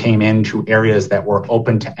came into areas that were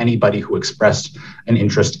open to anybody who expressed an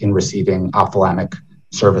interest in receiving ophthalmic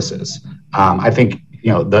services. I think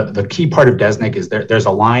the key part of Desnick is there's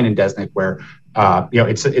a line in Desnick where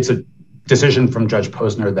it's a decision from Judge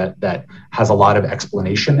Posner that has a lot of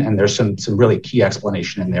explanation, and there's some really key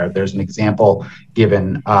explanation in there. There's an example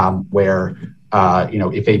given where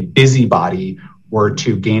if a busybody were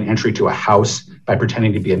to gain entry to a house by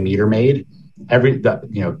pretending to be a meter maid,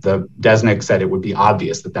 the Desnick said it would be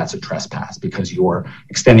obvious that that's a trespass because you're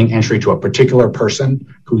extending entry to a particular person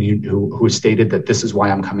who stated that this is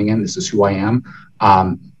why I'm coming in, this is who I am.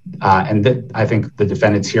 I think the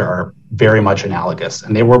defendants here are very much analogous,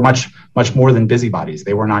 and they were much more than busybodies.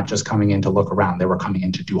 They were not just coming in to look around; they were coming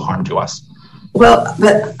in to do harm to us. Well,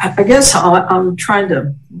 but I guess I'm trying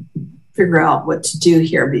to figure out what to do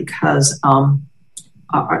here because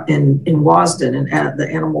in Wasden and the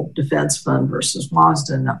Animal Defense Fund versus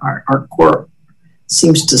Wasden, our court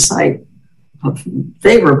seems to cite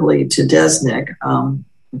favorably to Desnick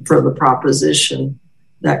for the proposition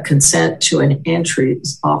that consent to an entry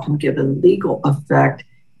is often given legal effect,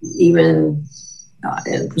 even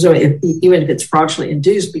if it's fraudulently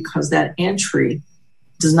induced, because that entry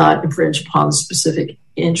does not infringe upon the specific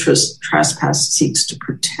interest trespass seeks to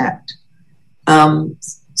protect.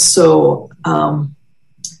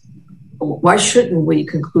 Why shouldn't we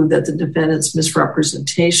conclude that the defendant's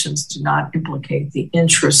misrepresentations do not implicate the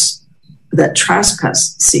interests that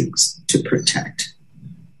trespass seeks to protect?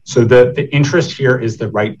 So the interest here is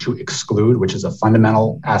the right to exclude, which is a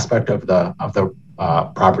fundamental aspect of the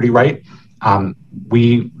property right.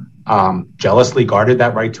 We jealously guarded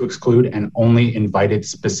that right to exclude and only invited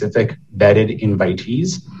specific vetted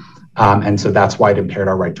invitees. And so that's why it impaired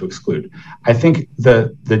our right to exclude. I think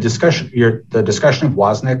the discussion of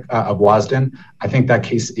Wasden, I think that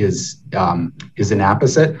case is an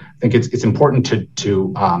opposite. I think it's important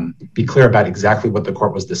to be clear about exactly what the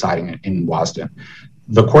court was deciding in Wasden.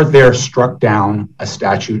 The court there struck down a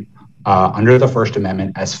statute under the First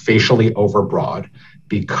Amendment as facially overbroad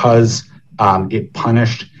because it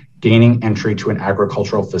punished gaining entry to an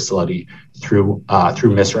agricultural facility through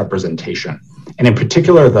misrepresentation. And in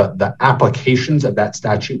particular, the applications of that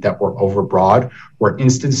statute that were overbroad were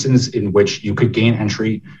instances in which you could gain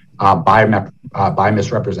entry by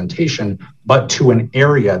misrepresentation, but to an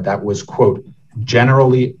area that was, quote,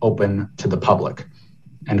 generally open to the public,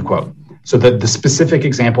 end quote. So the specific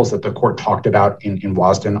examples that the court talked about in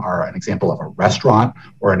Wasden are an example of a restaurant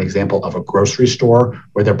or an example of a grocery store,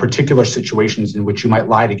 where there are particular situations in which you might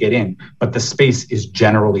lie to get in, but the space is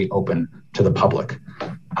generally open to the public.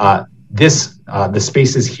 The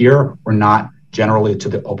spaces here were not generally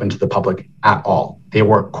open to the public at all. They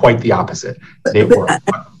were quite the opposite.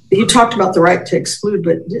 You talked about the right to exclude,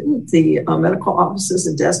 but didn't the medical offices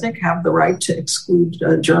in Desnick have the right to exclude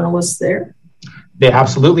journalists there? They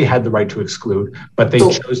absolutely had the right to exclude, but they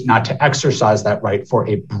chose not to exercise that right for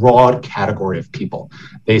a broad category of people.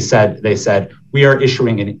 They said, we are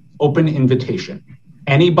issuing an open invitation.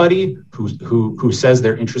 Anybody who says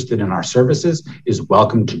they're interested in our services is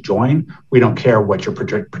welcome to join. We don't care what your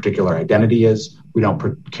particular identity is. We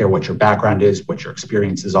don't care what your background is, what your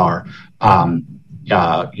experiences are. We're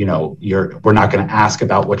not going to ask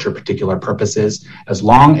about what your particular purpose is. As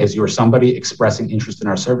long as you're somebody expressing interest in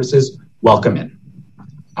our services, welcome in.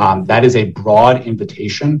 That is a broad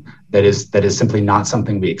invitation that is simply not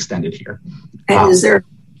something we extended here. And is there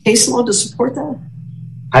case law to support that?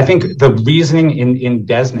 I think the reasoning in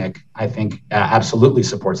Desnick, I think absolutely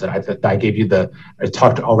supports it. I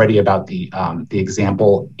talked already about the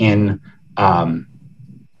example in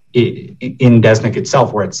Desnick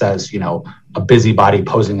itself, where it says, a busybody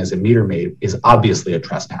posing as a meter maid is obviously a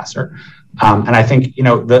trespasser. And I think,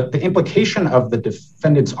 the implication of the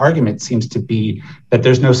defendant's argument seems to be that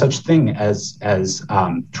there's no such thing as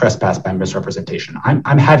trespass by misrepresentation.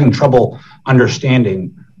 I'm having trouble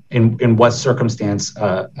understanding in what circumstance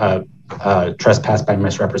trespass by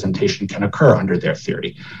misrepresentation can occur under their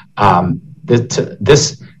theory.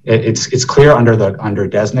 It's clear under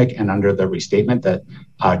Desnick and under the restatement that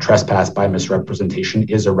trespass by misrepresentation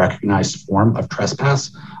is a recognized form of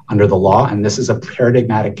trespass under the law, and this is a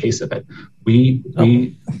paradigmatic case of it. We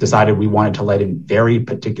decided we wanted to let in very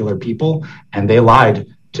particular people, and they lied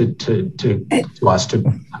to us.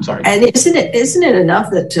 I'm sorry. And isn't it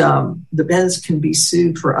enough that the Benz can be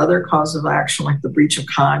sued for other causes of action, like the breach of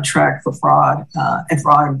contract, for fraud, and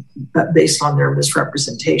fraud based on their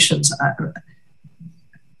misrepresentations?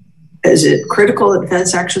 Is it critical that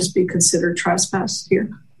defense actions be considered trespass here?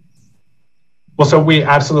 Well, so we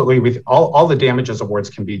absolutely, with all the damages awards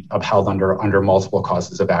can be upheld under multiple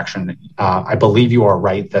causes of action. I believe you are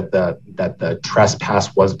right that the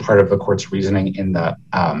trespass was part of the court's reasoning in the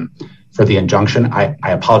for the injunction. I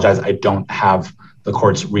apologize, I don't have the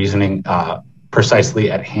court's reasoning precisely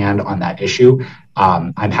at hand on that issue.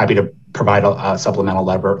 I'm happy to provide a supplemental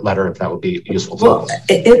letter if that would be useful to us.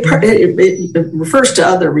 It refers to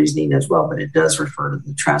other reasoning as well, but it does refer to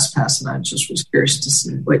the trespass, and I just was curious to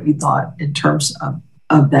see what you thought in terms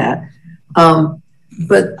of that.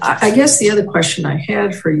 But I guess the other question I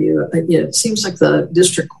had for you, it seems like the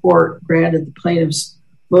district court granted the plaintiff's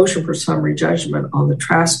motion for summary judgment on the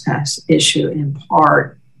trespass issue in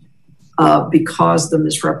part because the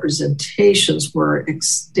misrepresentations were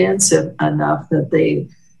extensive enough that they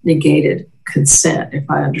negated consent, if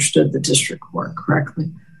I understood the district court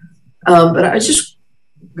correctly. But I just,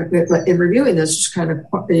 in reviewing this, just kind of,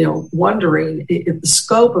 wondering if the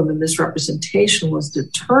scope of the misrepresentation was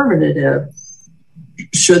determinative.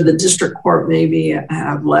 Should the district court maybe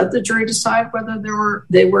have let the jury decide whether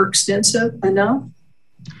they were extensive enough?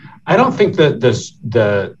 I don't think that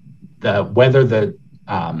whether the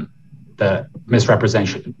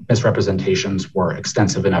misrepresentations were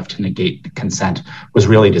extensive enough to negate consent was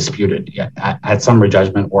really disputed at summary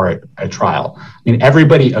judgment or at trial. I mean,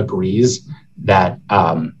 everybody agrees that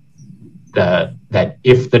that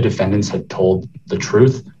if the defendants had told the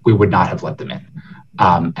truth, we would not have let them in.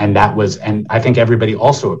 And I think everybody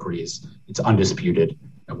also agrees it's undisputed.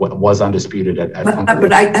 What was undisputed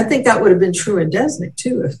but I think that would have been true in Desnick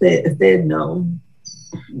too. If they had known,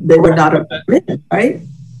 they would not have admitted, right?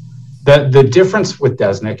 The difference with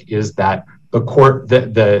Desnick is that the court,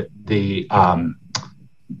 the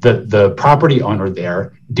property owner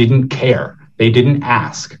there didn't care. They didn't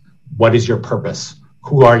ask, what is your purpose?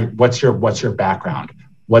 Who are you? What's your background?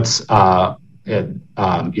 What's what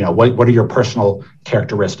are your personal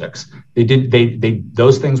characteristics?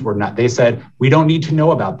 Those things were not. They said, we don't need to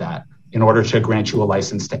know about that in order to grant you a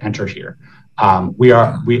license to enter here.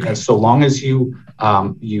 So long as you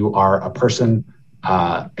are a person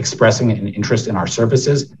expressing an interest in our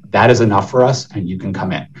services, that is enough for us, and you can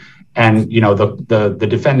come in. And the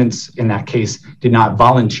defendants in that case did not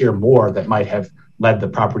volunteer more that might have led the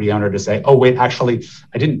property owner to say, oh wait, actually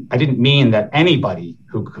I didn't mean that anybody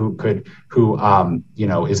who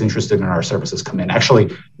is interested in our services come in.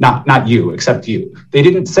 Actually, not you, except you. They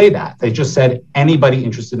didn't say that. They just said anybody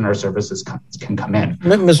interested in our services can come in.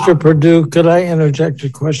 Mr. Perdue, could I interject a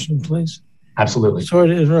question, please? Absolutely. Sorry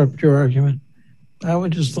to interrupt your argument. I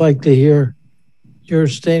would just like to hear your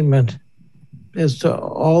statement as to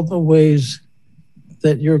all the ways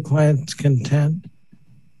that your clients contend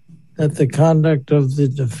that the conduct of the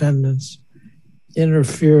defendants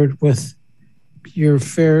interfered with your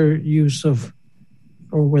fair use of,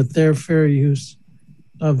 or with their fair use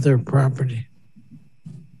of their property.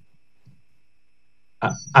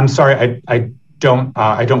 I'm sorry, I don't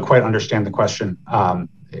quite understand the question.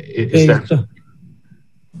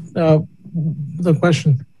 The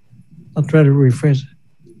question, I'll try to rephrase it.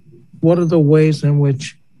 What are the ways in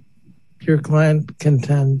which your client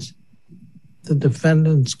contends the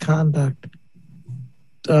defendant's conduct,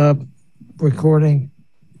 recording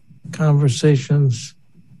conversations,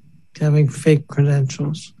 having fake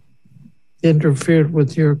credentials, interfered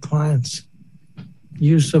with your client's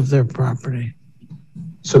use of their property?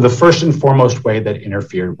 So the first and foremost way that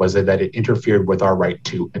interfered was that it interfered with our right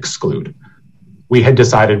to exclude. We had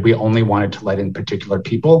decided we only wanted to let in particular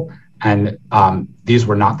people, and these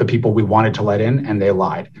were not the people we wanted to let in, and they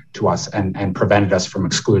lied to us and prevented us from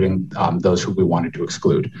excluding those who we wanted to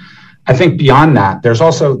exclude. I think beyond that, there's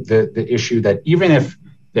also the issue that even if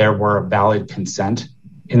there were valid consent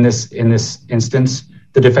in this instance,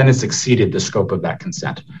 the defendants exceeded the scope of that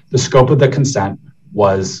consent. The scope of the consent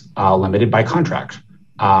was limited by contract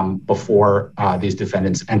before these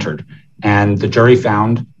defendants entered, and the jury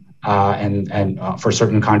found and for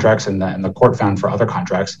certain contracts, and the court found for other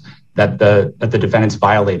contracts that the defendants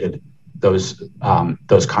violated those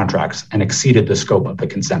contracts and exceeded the scope of the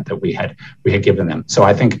consent that we had given them. So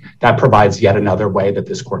I think that provides yet another way that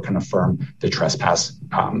this court can affirm the trespass,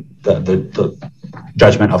 the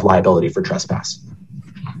judgment of liability for trespass.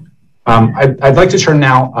 I'd like to turn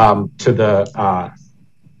now to the.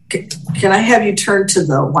 Can I have you turn to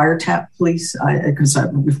the wiretap, please? Because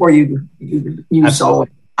before you use all.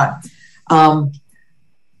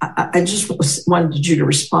 I just wanted you to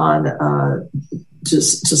respond to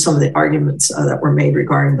some of the arguments that were made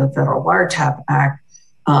regarding the Federal Wiretap Act,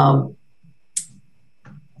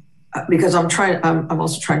 because I'm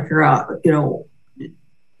also trying to figure out,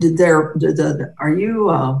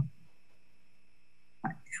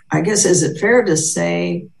 I guess, is it fair to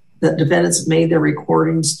say that defendants made their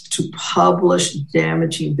recordings to publish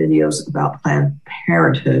damaging videos about Planned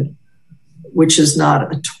Parenthood, which is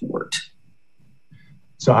not a tort?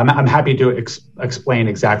 So I'm happy to explain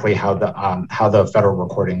exactly how the federal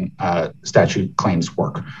recording statute claims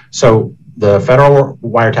work. So the federal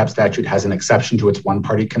wiretap statute has an exception to its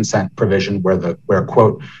one-party consent provision where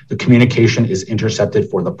quote, the communication is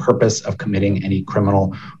intercepted for the purpose of committing any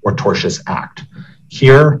criminal or tortious act.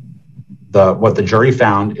 Here, what the jury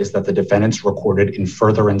found is that the defendants recorded in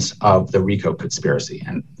furtherance of the RICO conspiracy,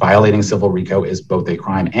 and violating civil RICO is both a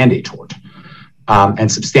crime and a tort.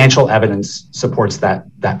 And substantial evidence supports that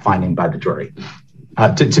finding by the jury.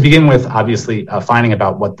 To begin with, obviously, finding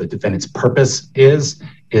about what the defendant's purpose is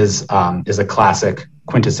a classic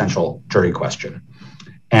quintessential jury question.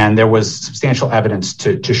 And there was substantial evidence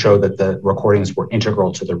to show that the recordings were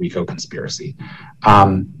integral to the RICO conspiracy.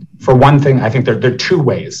 For one thing, I think there are two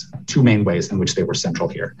main ways in which they were central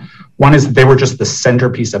here. One is they were just the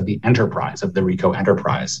centerpiece of the enterprise, of the RICO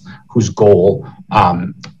enterprise, whose goal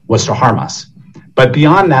was to harm us. But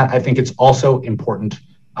beyond that, I think it's also important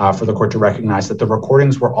for the court to recognize that the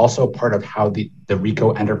recordings were also part of how the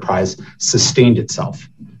RICO enterprise sustained itself,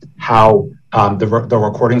 how the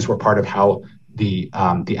recordings were part of how the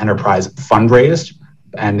enterprise fundraised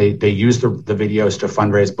and they use the videos to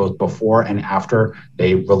fundraise both before and after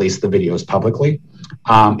they release the videos publicly.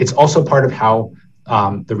 It's also part of how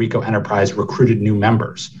the RICO enterprise recruited new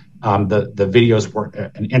members. The videos were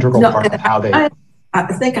an integral part of how they...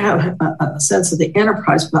 I think I have a sense of the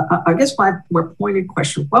enterprise, but I guess my more pointed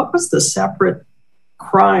question, what was the separate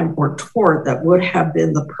crime or tort that would have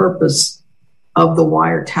been the purpose of the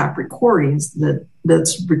wiretap recordings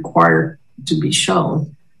that's required to be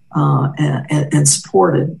shown and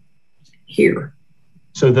supported here?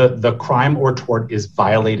 So the crime or tort is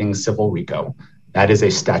violating civil RICO. That is a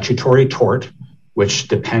statutory tort, which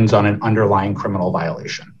depends on an underlying criminal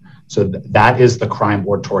violation. So that is the crime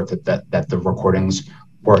or tort that the recordings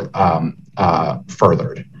were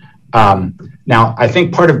furthered. Now, I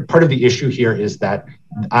think part of the issue here is that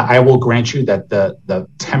I will grant you that the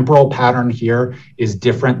temporal pattern here is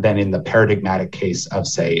different than in the paradigmatic case of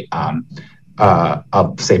say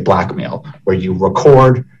blackmail, where you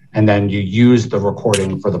record and then you use the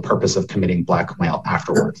recording for the purpose of committing blackmail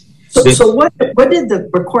afterwards. So what did the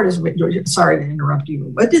recordings? Sorry to interrupt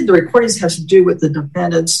you. What did the recordings have to do with the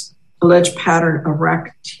defendant's alleged pattern of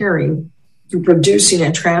racketeering through producing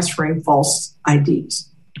and transferring false IDs?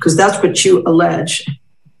 Because that's what you allege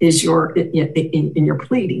is in your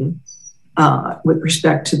pleading with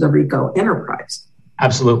respect to the RICO enterprise.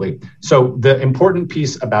 Absolutely. So the important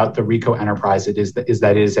piece about the RICO enterprise is that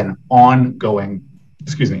it is an ongoing.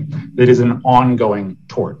 It is an ongoing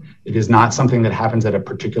tort. It is not something that happens at a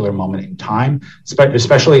particular moment in time,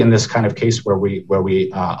 especially in this kind of case where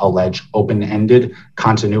we allege open-ended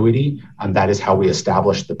continuity, and that is how we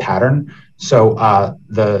establish the pattern. So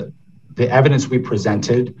the evidence we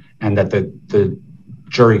presented and that the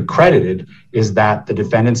jury credited is that the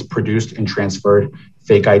defendants produced and transferred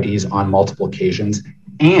fake IDs on multiple occasions,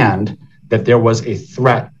 and that there was a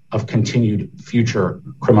threat of continued future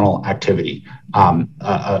criminal activity,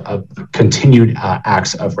 continued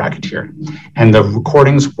acts of racketeering. And the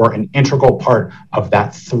recordings were an integral part of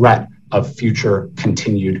that threat of future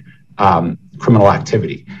continued criminal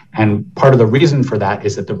activity. And part of the reason for that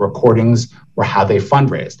is that the recordings were how they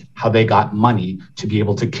fundraised, how they got money to be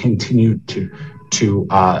able to continue to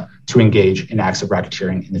engage in acts of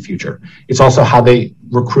racketeering in the future. It's also how they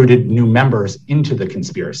recruited new members into the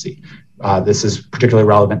conspiracy. This is particularly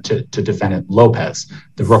relevant to defendant Lopez.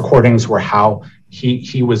 The recordings were how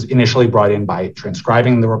he was initially brought in by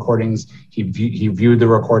transcribing the recordings. He viewed the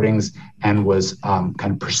recordings and was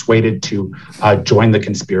kind of persuaded to join the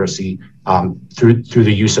conspiracy through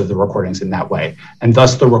the use of the recordings in that way. And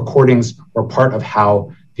thus the recordings were part of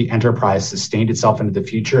how the enterprise sustained itself into the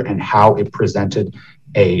future and how it presented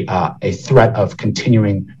a threat of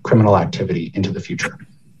continuing criminal activity into the future.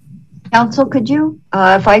 Counsel, could you,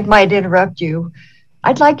 if I might interrupt you,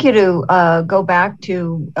 I'd like you to go back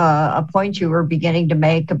to a point you were beginning to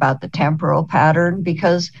make about the temporal pattern,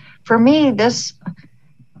 because for me, this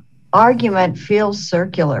argument feels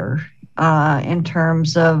circular in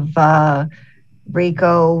terms of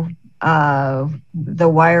RICO, the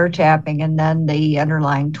wiretapping, and then the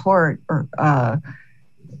underlying tort,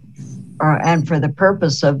 and for the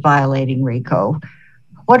purpose of violating RICO.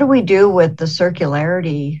 What do we do with the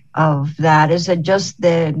circularity of that? Is it just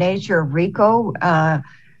the nature of RICO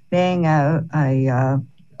being a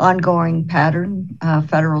ongoing pattern,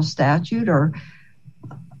 federal statute, or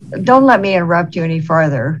don't let me interrupt you any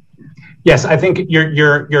farther? Yes, I think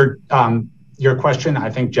your question, I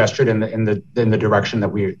think, gestured in the direction that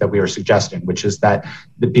we are suggesting, which is that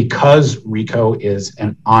because RICO is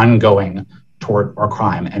an ongoing tort or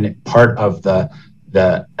crime, and part of the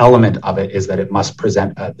element of it is that it must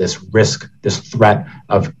present this risk, this threat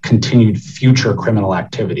of continued future criminal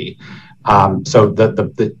activity. So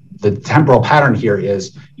the temporal pattern here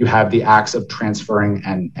is you have the acts of transferring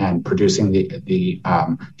and producing the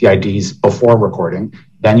IDs before recording,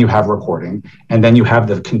 then you have recording, and then you have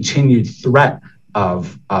the continued threat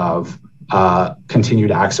of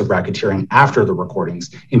continued acts of racketeering after the recordings,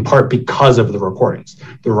 in part because of the recordings.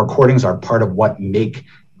 The recordings are part of what make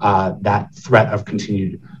that threat of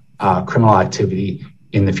continued criminal activity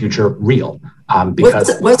in the future real.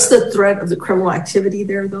 Because what's the threat of the criminal activity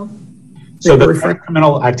there, though? So the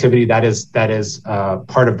criminal activity that is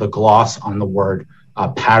part of the gloss on the word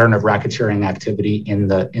pattern of racketeering activity in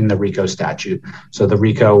the RICO statute. So the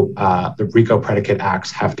RICO predicate acts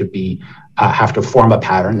have to form a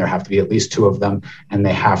pattern. There have to be at least two of them, and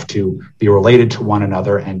they have to be related to one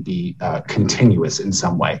another and be continuous in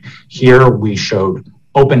some way. Here we showed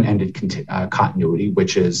open-ended continuity,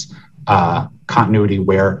 which is continuity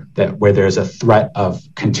where there's a threat of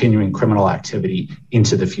continuing criminal activity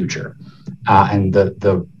into the future. And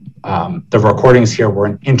the recordings here were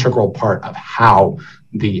an integral part of how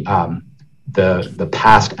the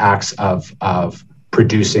past acts of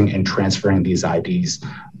producing and transferring these IDs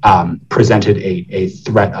presented a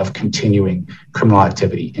threat of continuing criminal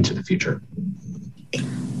activity into the future.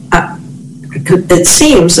 It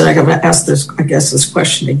seems, and I'm going to ask this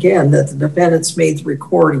question again, that the defendants made the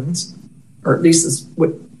recordings, or at least is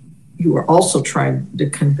what you were also trying to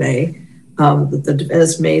convey, that the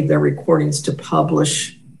defendants made their recordings to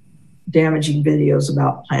publish damaging videos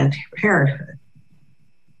about Planned Parenthood.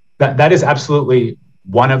 That is absolutely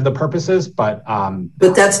one of the purposes, but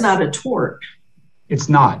that's not a tort. It's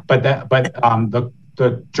not, but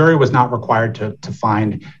the jury was not required to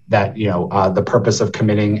find that the purpose of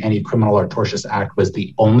committing any criminal or tortious act was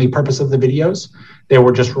the only purpose of the videos. They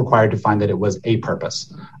were just required to find that it was a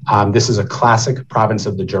purpose. This is a classic province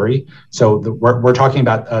of the jury. So we're talking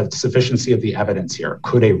about sufficiency of the evidence here.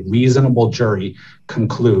 Could a reasonable jury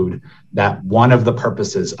conclude that one of the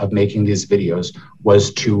purposes of making these videos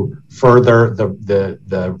was to further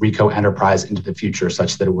the RICO enterprise into the future,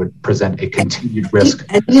 such that it would present a continued risk?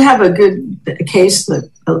 And you have a good case that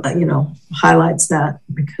highlights that,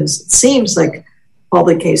 because it seems like all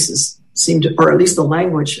the cases seem to, or at least the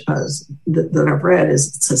language that I've read,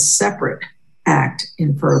 is it's a separate act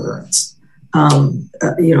in furtherance, to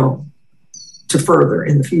further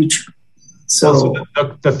in the future. So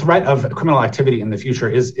the threat of criminal activity in the future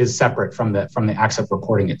is separate from the acts of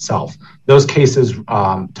recording itself. Those cases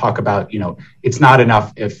talk about, it's not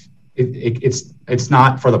enough if it's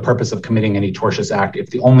not for the purpose of committing any tortious act if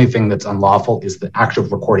the only thing that's unlawful is the act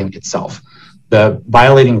of recording itself. The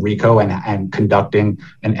violating RICO and conducting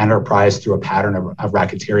an enterprise through a pattern of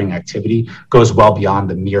racketeering activity goes well beyond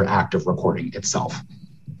the mere act of recording itself.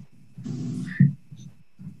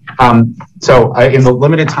 So in the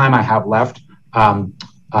limited time I have left,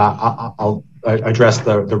 I'll address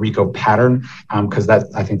the RICO pattern, because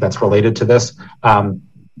I think that's related to this.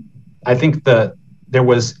 I think there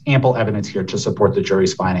was ample evidence here to support the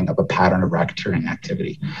jury's finding of a pattern of racketeering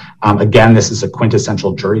activity. Again, this is a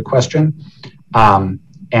quintessential jury question.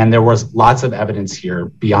 And there was lots of evidence here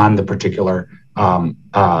beyond the particular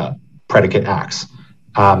predicate acts.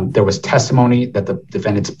 There was testimony that the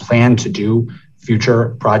defendants planned to do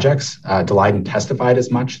future projects. Daleiden testified as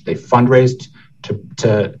much. They fundraised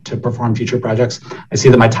to perform future projects. I see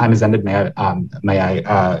that my time has ended. May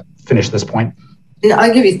I finish this point? Yeah,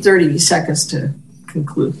 I'll give you 30 seconds to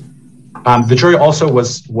conclude. The jury also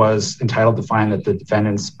was entitled to find that the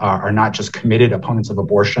defendants are not just committed opponents of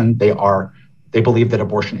abortion. They believe that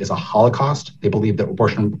abortion is a Holocaust. They believe that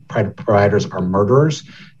abortion providers are murderers.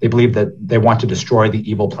 They believe that they want to destroy the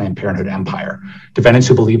evil Planned Parenthood empire. Defendants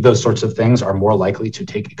who believe those sorts of things are more likely to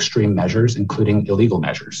take extreme measures, including illegal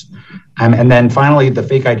measures. And then finally, the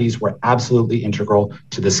fake IDs were absolutely integral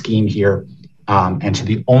to the scheme here, and to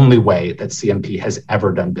the only way that CMP has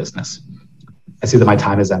ever done business. I see that my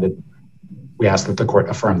time has ended. We ask that the court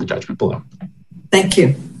affirm the judgment below. Thank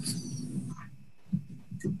you.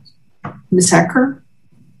 Ms. Hecker?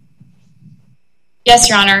 Yes,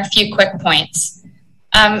 Your Honor, a few quick points.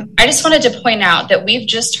 I just wanted to point out that we've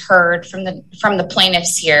just heard from the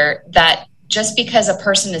plaintiffs here that just because a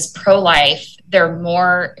person is pro-life, they're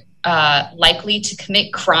more likely to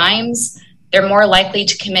commit crimes, they're more likely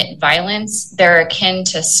to commit violence, they're akin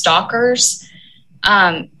to stalkers.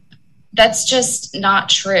 That's just not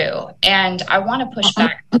true. And I want to push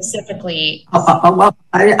back specifically. Well,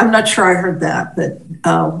 I'm not sure I heard that, but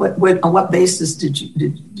on what basis did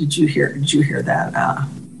you hear that?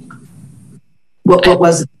 What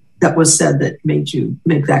was it that was said that made you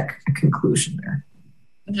make that conclusion there?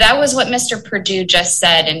 That was what Mr. Perdue just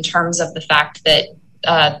said in terms of the fact that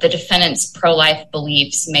the defendant's pro-life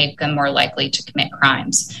beliefs made them more likely to commit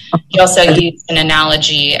crimes. He also used an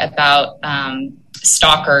analogy about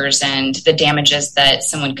stalkers and the damages that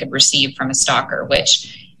someone could receive from a stalker,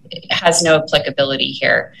 which has no applicability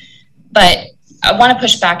here. But I want to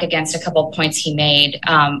push back against a couple of points he made.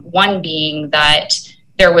 One being that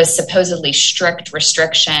there was supposedly strict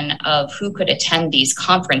restriction of who could attend these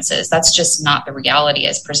conferences. That's just not the reality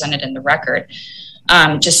as presented in the record.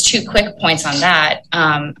 Just two quick points on that.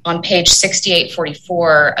 On page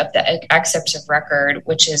 6844 of the excerpts of record,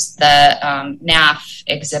 which is the NAF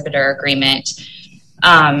exhibitor agreement,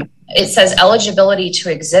 it says eligibility to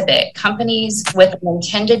exhibit. Companies with an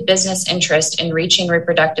intended business interest in reaching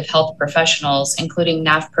reproductive health professionals, including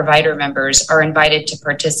NAF provider members, are invited to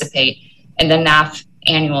participate in the NAF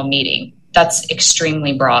annual meeting. That's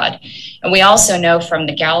extremely broad. And we also know from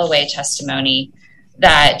the Galloway testimony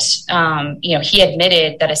that he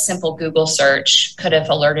admitted that a simple Google search could have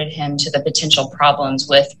alerted him to the potential problems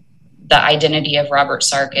with the identity of Robert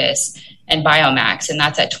Sarkis and Biomax, and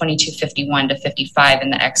that's at 2251 to 55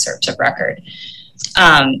 in the excerpts of record.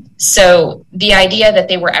 So the idea that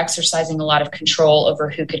they were exercising a lot of control over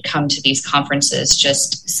who could come to these conferences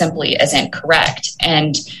just simply isn't correct.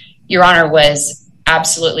 And Your Honor was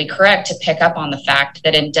absolutely correct to pick up on the fact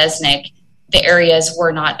that in Desnick, the areas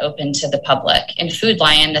were not open to the public. In Food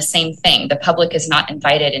Lion, the same thing. The public is not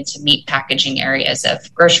invited into meat packaging areas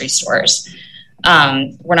of grocery stores.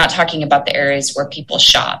 We're not talking about the areas where people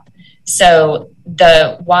shop. So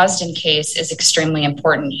the Wasden case is extremely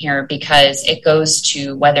important here because it goes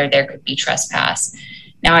to whether there could be trespass.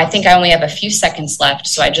 Now, I think I only have a few seconds left,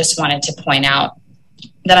 so I just wanted to point out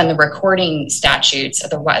that on the recording statutes of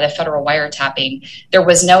the federal wiretapping, there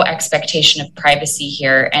was no expectation of privacy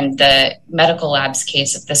here, and the medical labs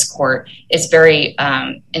case of this court is very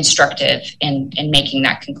instructive in making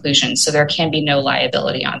that conclusion. So there can be no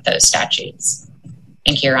liability on those statutes.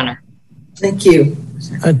 Thank you, Your Honor. Thank you.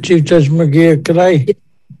 Chief Judge McGeer, could I?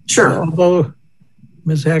 Sure. Although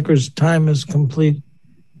Ms. Hacker's time is complete,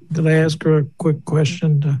 could I ask her a quick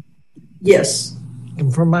question? Yes.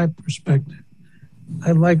 From my perspective,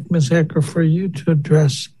 I'd like, Ms. Hacker, for you to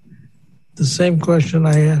address the same question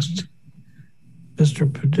I asked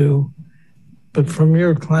Mr. Perdue, but from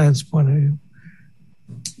your client's point of view.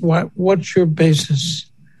 What's your basis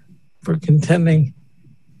for contending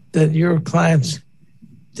that your clients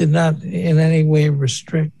did not in any way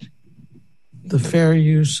restrict the fair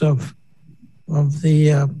use of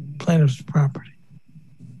the plaintiff's property?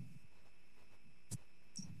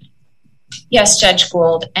 Yes, Judge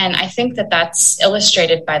Gould, and I think that that's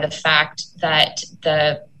illustrated by the fact that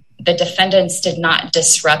the defendants did not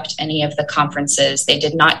disrupt any of the conferences. They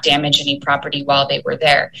did not damage any property while they were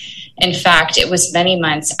there. In fact, it was many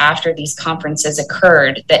months after these conferences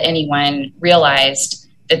occurred that anyone realized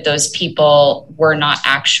that those people were not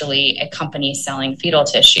actually a company selling fetal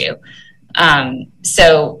tissue.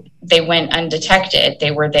 So they went undetected.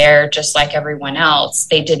 They were there just like everyone else.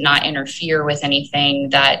 They did not interfere with anything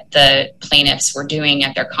that the plaintiffs were doing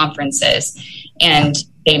at their conferences. And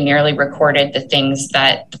they merely recorded the things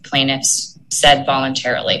that the plaintiffs said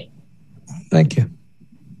voluntarily. Thank you.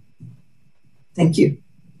 Thank you.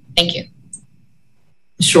 Thank you.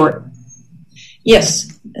 Short.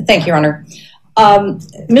 Yes, thank you, Your Honor.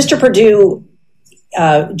 Mr. Perdue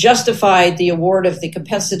justified the award of the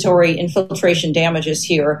compensatory infiltration damages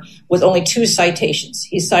here with only 2 citations.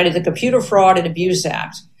 He cited the Computer Fraud and Abuse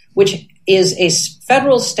Act, which is a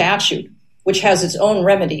federal statute which has its own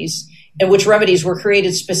remedies, and which remedies were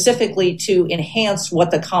created specifically to enhance what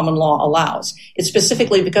the common law allows. It's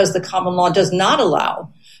specifically because the common law does not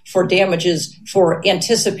allow for damages for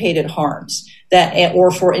anticipated harms or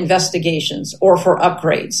for investigations or for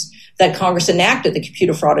upgrades, that Congress enacted the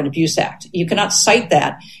Computer Fraud and Abuse Act. You cannot cite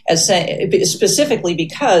that as specifically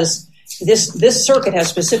because this circuit has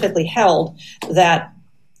specifically held that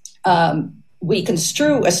we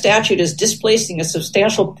construe a statute as displacing a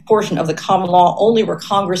substantial portion of the common law only where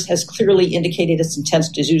Congress has clearly indicated its intent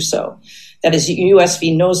to do so. That is U.S.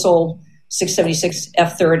 v. Nosol 676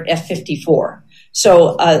 F3rd F54.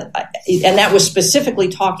 So, and that was specifically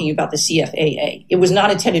talking about the CFAA. It was not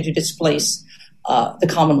intended to displace the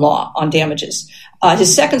common law on damages.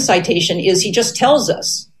 His second citation is he just tells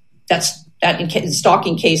us that in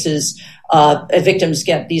stalking cases, victims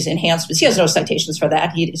get these enhancements. He has no citations for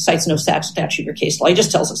that. He cites no statute or case law. He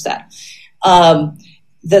just tells us that.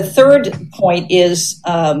 The third point is,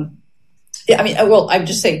 I'm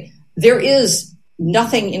just saying, there is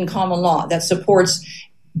nothing in common law that supports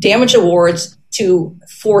damage awards to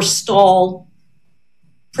forestall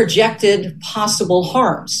projected possible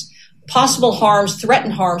harms. Possible harms,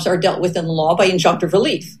 threatened harms are dealt with in the law by injunctive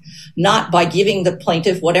relief, not by giving the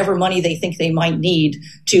plaintiff whatever money they think they might need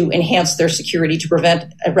to enhance their security to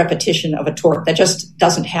prevent a repetition of a tort. That just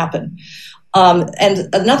doesn't happen. And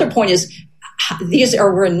another point is these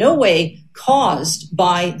were in no way caused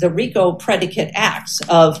by the RICO predicate acts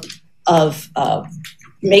of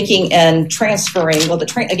making and transferring. Well, the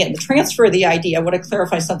transfer of the ID, I want to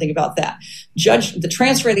clarify something about that. The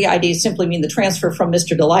transfer of the ID simply means the transfer from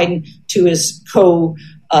Mr. DeLayden to his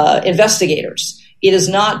co-investigators. It is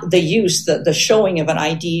not the use, the showing of an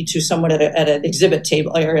ID to someone at an exhibit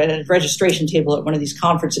table or at a registration table at one of these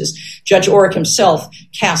conferences. Judge Orrick himself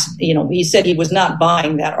he said he was not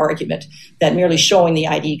buying that argument, that merely showing the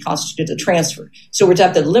ID constituted a transfer. So we're to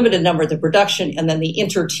have the limited number of the production, and then the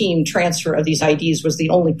inter-team transfer of these IDs was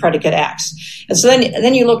the only predicate acts. And so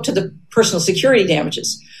then you look to the personal security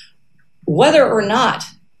damages. Whether or not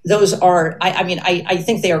those are, I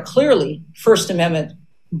think they are clearly First Amendment,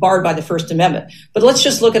 barred by the First Amendment. But let's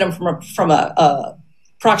just look at them from a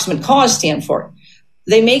proximate cause stand for?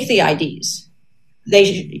 They make the IDs.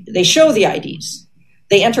 They show the IDs.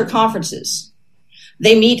 They enter conferences.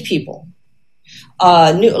 They meet people.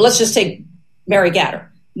 Let's just take Mary Gatter.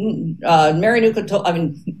 Mary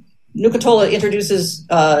Nucatola introduces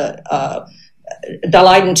Dalyden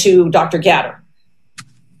to Dr. Gatter.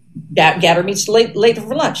 Gatter meets late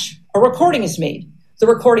for lunch. A recording is made. The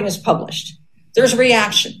recording is published. There's a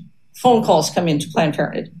reaction. Phone calls come into Planned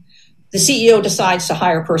Parenthood. The CEO decides to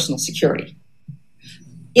hire personal security.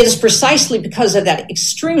 It is precisely because of that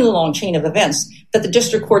extremely long chain of events that the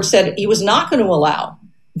district court said he was not going to allow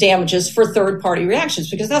damages for third-party reactions,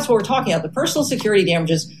 because that's what we're talking about. The personal security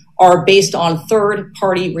damages are based on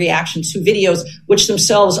third-party reactions to videos, which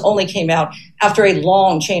themselves only came out after a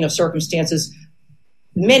long chain of circumstances,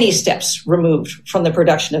 many steps removed from the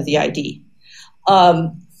production of the ID.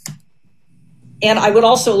 And I would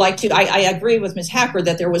also like to, I agree with Ms. Hacker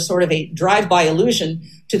that there was sort of a drive-by allusion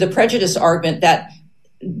to the prejudice argument that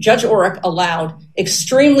Judge Orrick allowed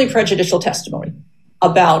extremely prejudicial testimony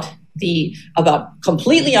about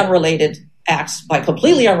completely unrelated acts by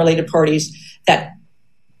completely unrelated parties that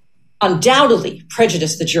undoubtedly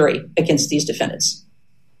prejudiced the jury against these defendants.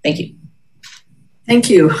 Thank you. Thank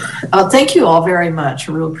you. Thank you all very much.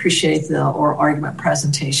 I really appreciate the oral argument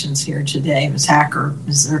presentations here today. Ms. Hacker,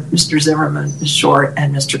 Mr. Zimmerman, Ms. Short,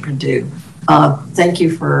 and Mr. Perdue. Thank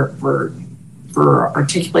you for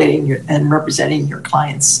articulating and representing your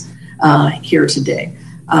clients here today.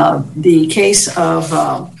 The case of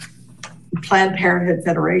Planned Parenthood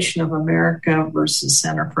Federation of America versus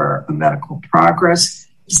Center for Medical Progress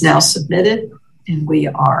is now submitted, and we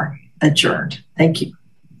are adjourned. Thank you.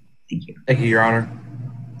 Thank you. Thank you, Your Honor.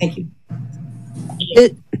 Thank you.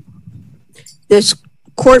 This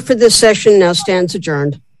court for this session now stands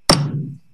adjourned.